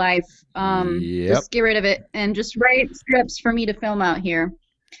with your life? Yep. Just get rid of it and just write scripts for me to film out here.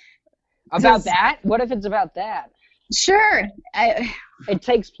 About Just- that? What if it's about that? Sure. It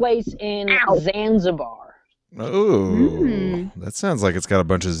takes place in Ow. Zanzibar. Oh, that sounds like it's got a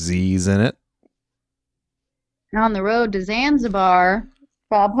bunch of Z's in it. On the road to Zanzibar.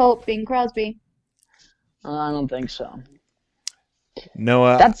 Bob Hope, Bing Crosby. I don't think so.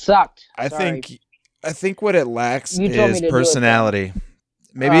 Noah, That sucked. I Sorry. think what it lacks You told me is to do it, personality.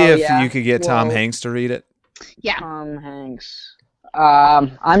 Maybe Oh, if yeah. you could get Tom Well- Hanks to read it. Yeah. Tom Hanks.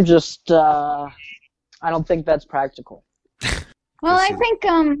 I'm just. I don't think that's practical. Well, I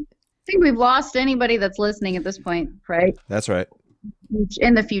This think we've lost anybody that's listening at this point, right? That's right.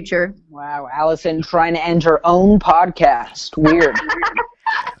 In the future. Wow, Allison trying to end her own podcast. Weird.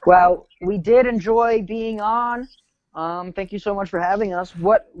 Well, we did enjoy being on. Thank you so much for having us.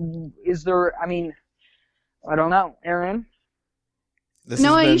 What is there? I mean, I don't know, Aaron. This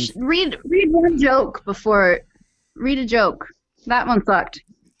No, has you been- should read one joke before. Read a joke. That one sucked.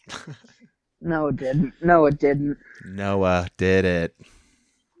 No, it didn't. No, it didn't. Noah did it.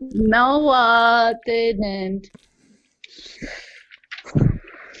 No, didn't.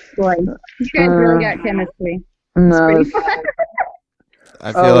 Boy, you guys really got chemistry. No. Pretty fun.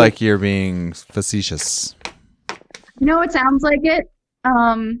 I feel Oh. like you're being facetious. No, it sounds like it.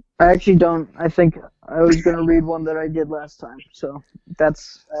 I actually don't. I think I was gonna read one that I did last time. So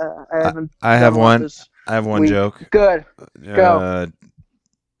that's. I haven't. I have done one. this I have one week. joke. Good. Go.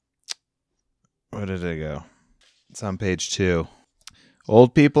 Where did it go? It's on page 2.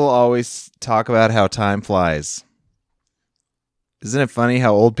 Old people always talk about how time flies. Isn't it funny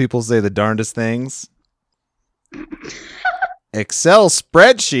how old people say the darndest things? Excel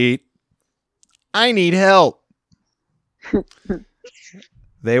spreadsheet? I need help.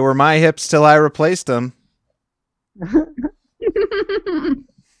 They were my hips till I replaced them.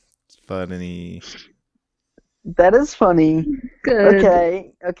 It's funny. That is funny. Good.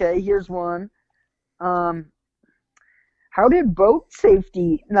 Okay, here's one. How did boat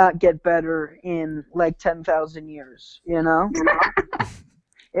safety not get better in like 10,000 years, you know?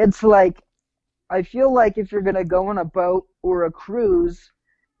 It's like, I feel like if you're going to go on a boat or a cruise,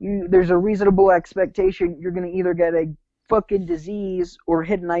 there's a reasonable expectation you're going to either get a fucking disease or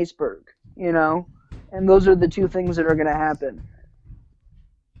hit an iceberg, you know? And those are the two things that are going to happen.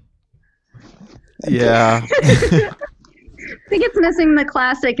 Yeah. I think it's missing the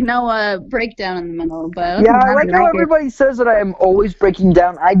classic Noah breakdown in the middle, but Yeah, I like how everybody says that I am always breaking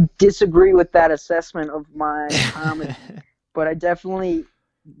down. I disagree with that assessment of my comedy, but I definitely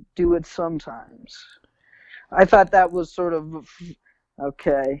do it sometimes. I thought that was sort of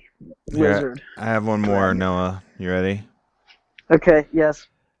okay. Here, Wizard. I have one more, Noah. You ready? Okay, yes.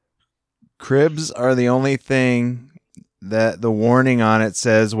 Cribs are the only thing that the warning on it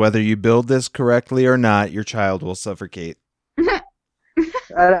says whether you build this correctly or not, your child will suffocate.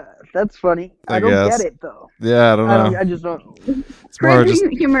 That's funny. I I don't guess. get it though. Yeah, I don't know. I just don't. It's more Crib just,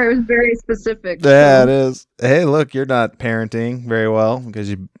 humor is very specific. yeah, so- it is. Hey, look, you're not parenting very well because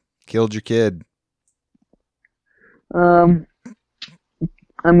you killed your kid. I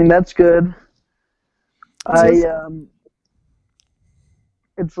mean that's good.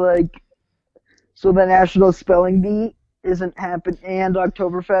 It's like, so the National Spelling Bee isn't happening, and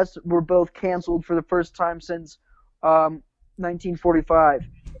Oktoberfest were both canceled for the first time since 1945.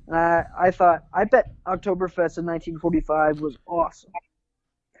 And I bet Oktoberfest in 1945 was awesome.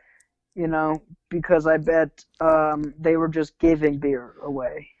 You know, because I bet they were just giving beer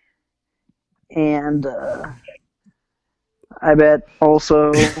away. And I bet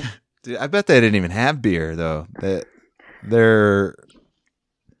also... Dude, I bet they didn't even have beer though. Their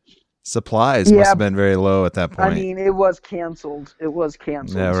supplies must Yeah, have been very low at that point. I mean, it was canceled. It was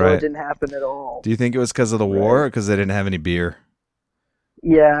canceled, Yeah, so right. it didn't happen at all. Do you think it was because of the war or because they didn't have any beer?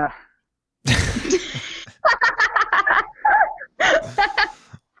 Yeah.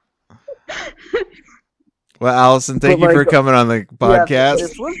 Well, Allison, thank But, you for like, coming on the podcast.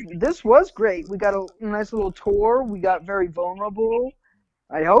 This was great. We got a nice little tour. We got very vulnerable.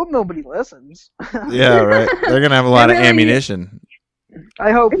 I hope nobody listens. Yeah, right. They're gonna have a lot of really- ammunition.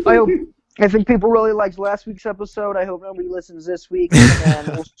 I think people really liked last week's episode. I hope nobody listens this week, and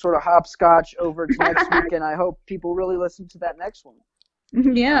we'll sort of hopscotch over to next week. And I hope people really listen to that next one,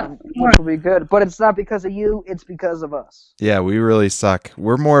 Yeah. which will be good. But it's not because of you; it's because of us. Yeah, we really suck.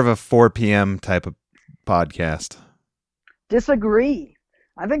 We're more of a 4 p.m. type of podcast. Disagree.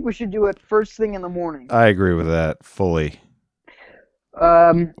 I think we should do it first thing in the morning. I agree with that fully.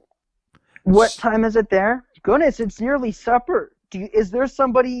 What time is it there? Goodness, it's nearly supper. Is there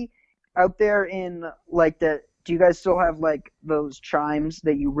somebody out there in like that? Do you guys still have like those chimes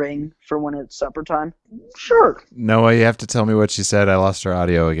that you ring for when it's supper time? Sure. Noah, you have to tell me what she said. I lost her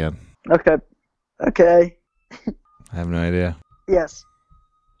audio again. Okay. I have no idea. Yes.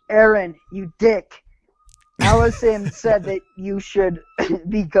 Aaron, you dick. Allison said that you should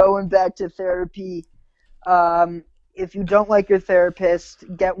be going back to therapy. If you don't like your therapist,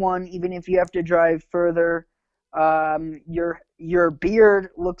 get one, even if you have to drive further. Your beard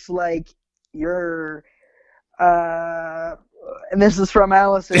looks like your and this is from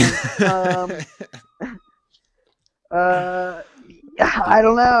Allison. I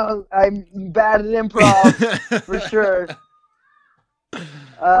don't know. I'm bad at improv for sure.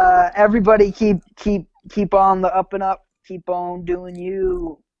 Everybody keep on the up and up. Keep on doing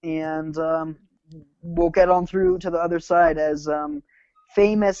you, and we'll get on through to the other side as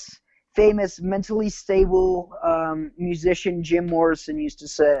famous mentally stable musician Jim Morrison used to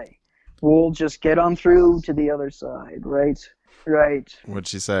say. We'll just get on through to the other side, right? Right. What'd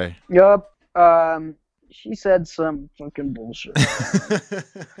she say? Yup. She said some fucking bullshit.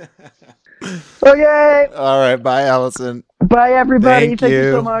 Okay. All right. Bye, Allison. Bye, everybody. Thank you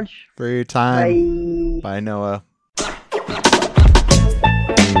you so much. For your time. Bye. Bye, Noah.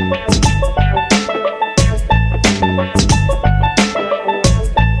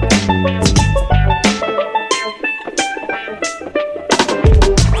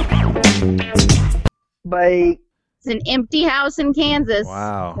 Bye. It's an empty house in Kansas.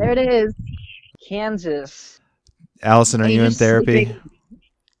 Wow. There it is. Kansas. Allison, are you in just therapy? sleeping?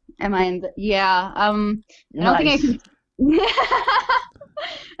 Am I in? Yeah. I don't think I Nice. can.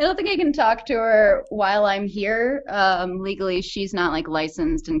 I don't think I can talk to her while I'm here. Legally, she's not like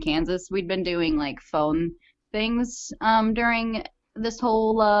licensed in Kansas. We'd been doing like phone things during this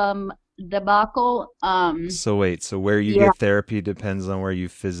whole debacle. So wait, so where you Yeah. get therapy depends on where you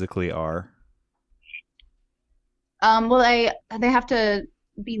physically are? Well, they have to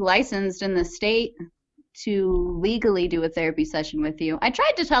be licensed in the state to legally do a therapy session with you. I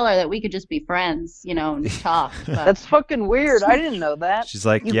tried to tell her that we could just be friends, and talk. But That's fucking weird. I didn't know that. She's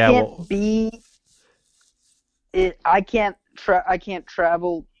like, You yeah, can't well, be. I can't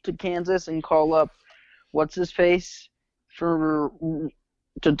travel to Kansas and call up what's his face to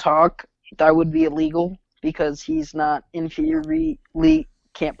talk. That would be illegal because he's not in theory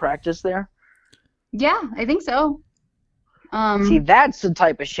can't practice there. yeah, I think so. See, that's the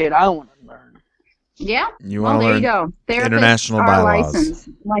type of shit I want to learn. Yeah. you Well, want to there learn you go. Therapists international are bylaws. licensed.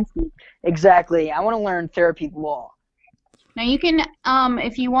 Exactly. I want to learn therapy law. Now you can,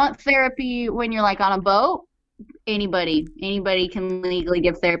 if you want therapy when you're like on a boat, anybody can legally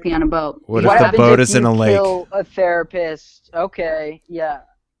give therapy on a boat. What What if the happens boat if is in you a lake? kill a therapist? Okay, yeah.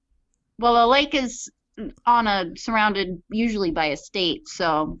 Well, a lake is surrounded usually by a state,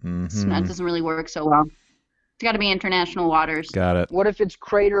 so that doesn't really work so well. It's got to be international waters. Got it. What if it's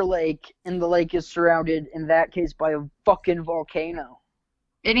Crater Lake and the lake is surrounded, in that case, by a fucking volcano?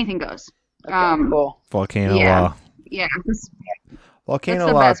 Anything goes. Okay, cool. Volcano yeah. law. Yeah, that's Volcano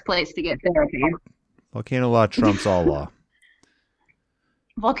the law. best place to get therapy. Volcano law trumps all law.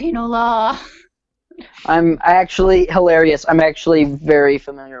 Volcano law. I'm actually hilarious. I'm actually very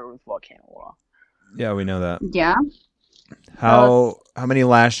familiar with volcano law. Yeah, we know that. Yeah. How many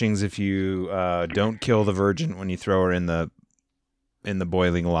lashings if you don't kill the virgin when you throw her in the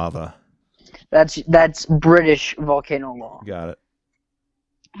boiling lava? That's British volcano law. Got it.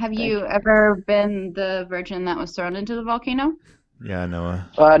 Have you ever been the virgin that was thrown into the volcano? Yeah, Noah.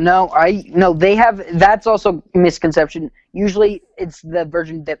 No, they have. That's also a misconception. Usually, it's the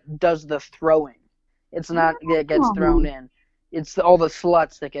virgin that does the throwing. It's not that gets thrown in. It's all the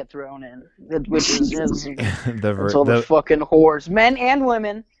sluts that get thrown in, which is it's all the fucking whores, men and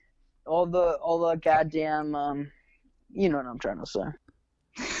women. All the goddamn. You know what I'm trying to say.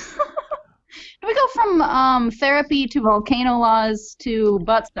 We go from therapy to volcano laws to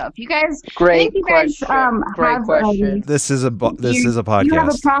butt stuff. You guys, Great I think you guys, question. Great have, question. This is a podcast. You have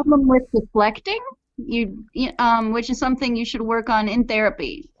a problem with deflecting, which is something you should work on in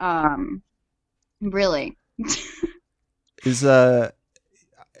therapy. Really. Is I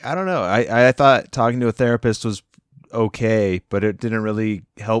don't know. I thought talking to a therapist was okay, but it didn't really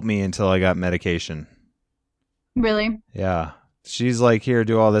help me until I got medication. Really? Yeah. She's like, here,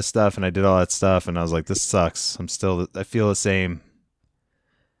 do all this stuff, and I did all that stuff, and I was like, this sucks. I feel the same.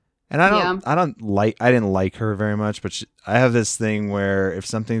 And I didn't like her very much, but I have this thing where if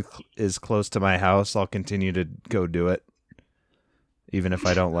something is close to my house, I'll continue to go do it, even if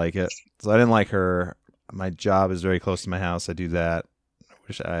I don't like it. So I didn't like her. My job is very close to my house. I do that.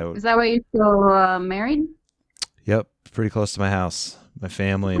 Is that why you're still married? Yep, pretty close to my house. My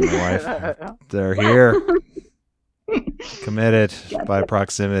family and my wife, they're here. Committed by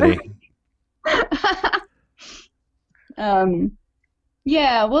proximity.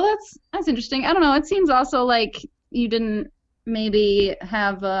 Yeah, well that's interesting. I don't know. It seems also like you didn't maybe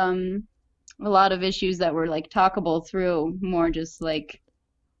have a lot of issues that were like talkable through, more just like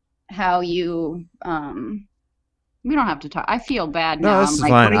how you we don't have to talk. I feel bad now. No, this I'm is like,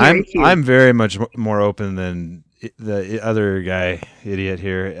 fine. what are your issues? I'm very much more open than the other guy, idiot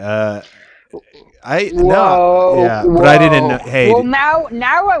here. Whoa, yeah, but I didn't know. Hey, Well,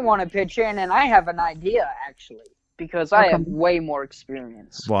 now I want to pitch in, and I have an idea actually, because I have Okay. way more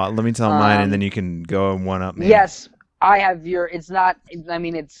experience. well, let me tell mine, and Um, then you can go and one up me. Yes, I have your. It's not. I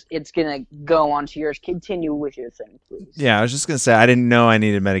mean, it's gonna go on to yours. Continue with your thing, please. Yeah, I was just gonna say I didn't know I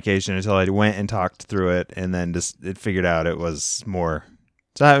needed medication until I went and talked through it, and then just it figured out it was more.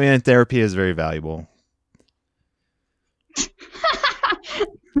 So I mean, therapy is very valuable.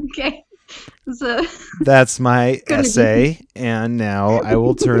 Okay. So That's my Good essay, and now I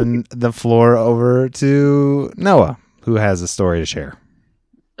will turn the floor over to Noah, who has a story to share.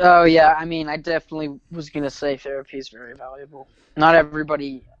 Oh yeah, I mean, I definitely was gonna say therapy is very valuable. Not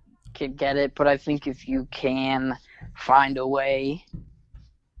everybody can get it, but I think if you can find a way.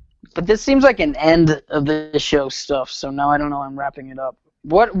 But this seems like an end of the show stuff, so now I don't know. I'm wrapping it up.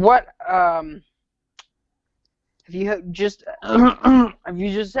 What have you just have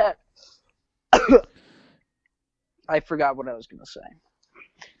you just said? I forgot what I was gonna say.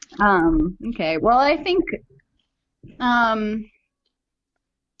 okay. Well, I think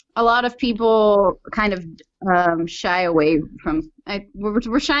a lot of people kind of shy away from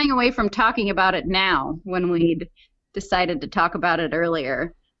we're shying away from talking about it now when we'd decided to talk about it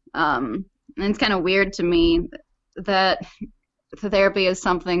earlier. And it's kind of weird to me that therapy is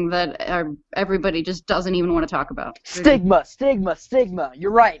something that everybody just doesn't even want to talk about. Stigma.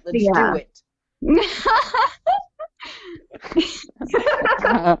 You're right. Let's Yeah. do it.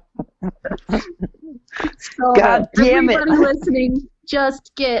 So, God damn it. everybody listening,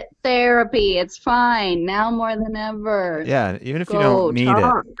 just get therapy. It's fine now more than ever. Yeah, even if you Go don't need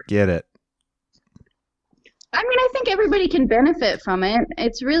talk. it, get it. I mean, I think everybody can benefit from it.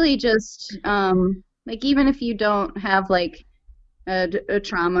 It's really just like, even if you don't have like a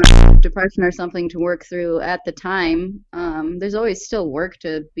trauma, depression, or something to work through at the time, there's always still work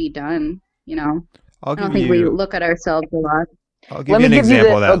to be done. You know, I'll I don't give think we you. look at ourselves a lot. I'll give Let you me an give you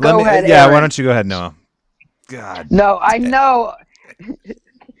example the- of that. go ahead, Yeah, why Aaron. don't you go ahead, Noah? God. No, I know.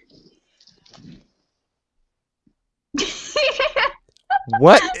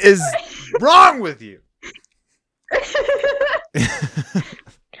 What is wrong with you?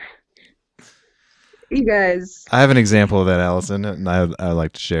 You guys. I have an example of that, Allison, and I'd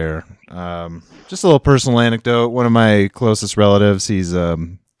like to share. Just a little personal anecdote. One of my closest relatives, he's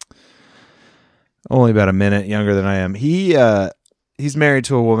only about a minute younger than I am. He's married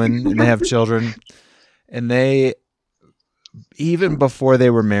to a woman, and they have children. And they, even before they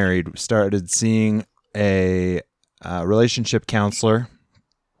were married, started seeing a relationship counselor.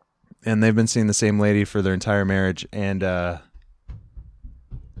 And they've been seeing the same lady for their entire marriage. And I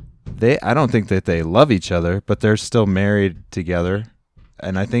don't think that they love each other, but they're still married together.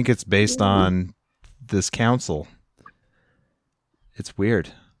 And I think it's based on this counsel. It's weird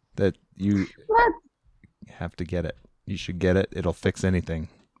that you What? have to get it. You should get it. It'll fix anything.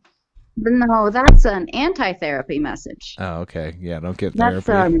 No, that's an anti-therapy message. Oh, okay. Yeah, don't get That's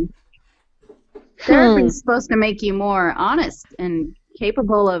therapy. therapy's supposed to make you more honest and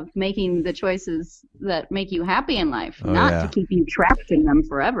capable of making the choices that make you happy in life, Oh, not yeah. to keep you trapped in them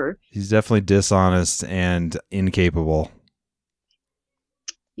forever. He's definitely dishonest and incapable.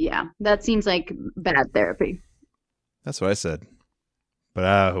 Yeah, that seems like bad therapy. That's what I said.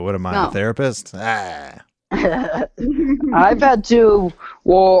 But what am I, No. a therapist? Ah. I've had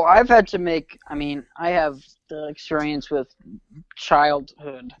to make, I mean, I have the experience with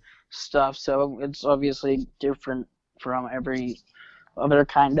childhood stuff, so it's obviously different from every other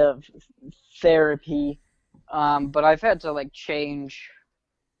kind of therapy. But I've had to like change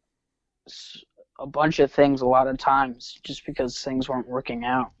a bunch of things a lot of times just because things weren't working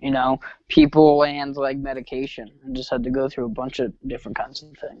out, you know, people and like medication. I just had to go through a bunch of different kinds of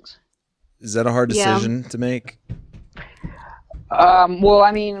things. Is that a hard Yeah. decision to make? Well,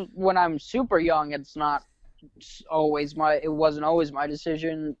 I mean, when I'm super young, it wasn't always my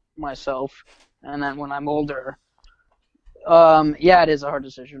decision myself. And then when I'm older, yeah, it is a hard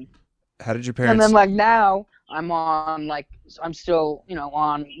decision. How did your And parents... then like now, I'm still, you know,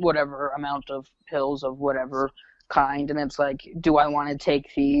 on whatever amount of pills of whatever kind, and it's like, do I want to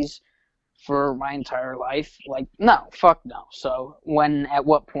take these for my entire life? Like, no, fuck no. So at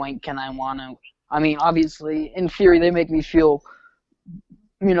what point can I want to? I mean, obviously, in theory, they make me feel,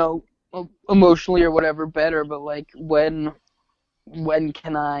 you know, emotionally or whatever better, but like, when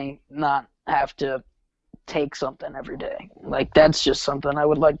can I not have to take something every day? Like, that's just something I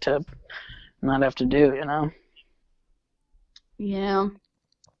would like to not have to do, you know? Yeah.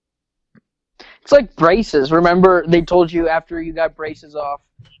 It's like braces. Remember, they told you after you got braces off,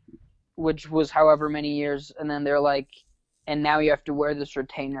 which was however many years, and then they're like, and now you have to wear this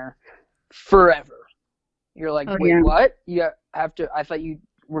retainer forever. You're like, Oh, wait, yeah. what? You have to, I thought you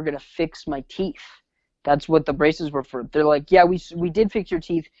were going to fix my teeth. That's what the braces were for. They're like, yeah, we did fix your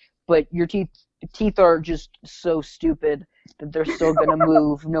teeth, but your teeth are just so stupid that they're still going to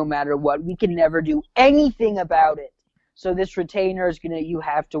move no matter what. We can never do anything about it. So this retainer is you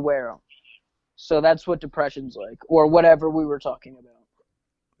have to wear them. So that's what depression's like, or whatever we were talking about.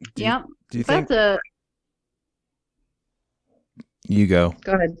 Yep. Do you think That's a. you go?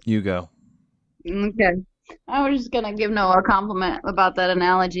 Go ahead. You go. Okay. I was just gonna give Noah a compliment about that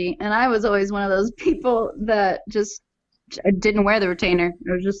analogy, and I was always one of those people that just didn't wear the retainer.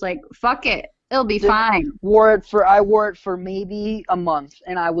 It was just like, fuck it, it'll be fine. I wore it for maybe a month,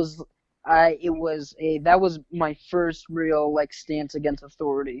 and that was my first real like stance against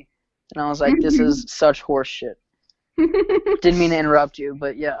authority, and I was like, this is such horse shit. Didn't mean to interrupt you,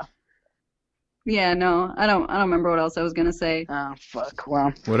 but yeah. Yeah, no, I don't remember what else I was gonna say. Oh fuck.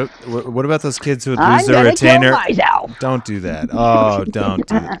 Well, What about those kids who would I'm lose their gonna retainer? kill myself. Don't do that. Oh, don't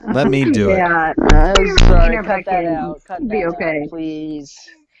do that. Let me do it. Yeah, I'm sorry. Retainer Cut back that in. out. Cut Be that okay. out, please.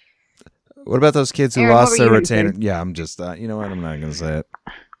 What about those kids who Aaron, what lost were their you gonna say? retainer? Yeah, I'm just. You know what? I'm not gonna say it.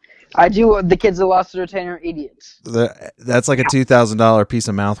 I do. The kids that lost their retainer, idiots. That's like a $2,000 piece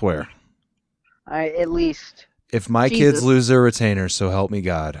of mouthware. At least. If my Jesus. kids lose their retainer, so help me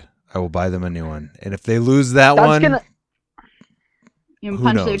God, I will buy them a new one. And if they lose that That's one, gonna. you can Who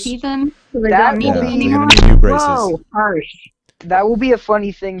punch their knows? teeth in so they That don't need yeah, them they're anymore. gonna need new braces. Whoa, harsh. That will be a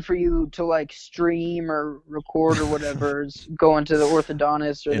funny thing for you to like stream or record or whatever. Is going to the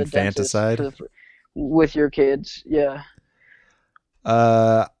orthodontist or the Infanticide? dentist with your kids. Yeah.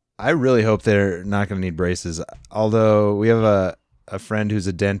 I really hope they're not going to need braces. Although we have a friend who's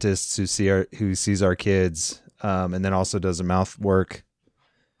a dentist who sees our kids, and then also does a mouth work.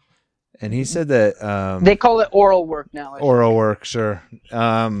 And he said that They call it oral work now. oral work, sure.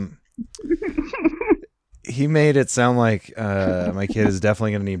 He made it sound like my kid is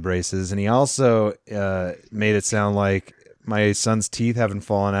definitely going to need braces, and he also made it sound like my son's teeth haven't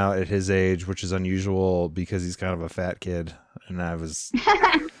fallen out at his age, which is unusual because he's kind of a fat kid. And I was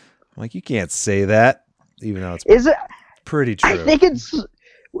like, you can't say that, even though it's Is it? pretty true. I think it's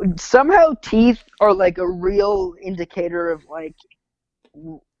somehow teeth are like a real indicator of like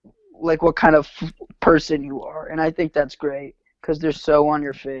what kind of person you are, and I think that's great because they're so on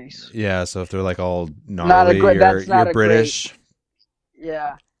your face. Yeah, so if they're like all Not a gnarly, great- that's not you're a British.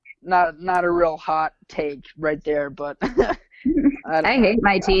 Yeah, not a real hot take right there, but I hate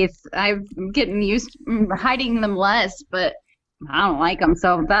my teeth. I'm getting used to hiding them less, but I don't like them.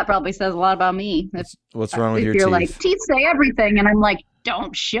 So that probably says a lot about me. What's wrong with If your you're teeth? like, teeth say everything, and I'm like,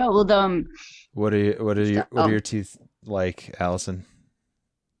 don't show them. What are your teeth like, Allison?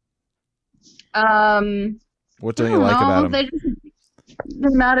 What I don't you like know, about them?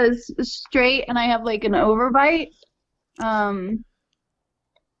 They're not as straight, and I have like an overbite.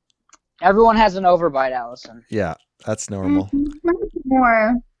 everyone has an overbite, Allison. Yeah, that's normal.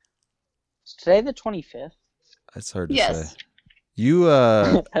 More. Is today the 25th? It's hard to Yes. say. You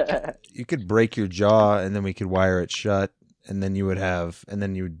you could break your jaw and then we could wire it shut and then you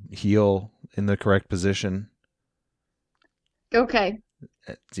would heal in the correct position. Okay.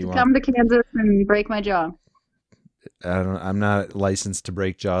 Do you want? Come to Kansas and break my jaw. I'm not licensed to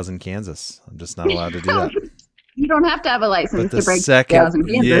break jaws in Kansas. I'm just not allowed to do that. You don't have to have a license But the to break second, jaws in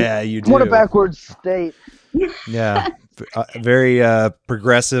Kansas. yeah, you do. What a backwards state. Yeah, very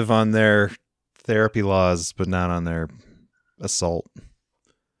progressive on their therapy laws, but not on their assault.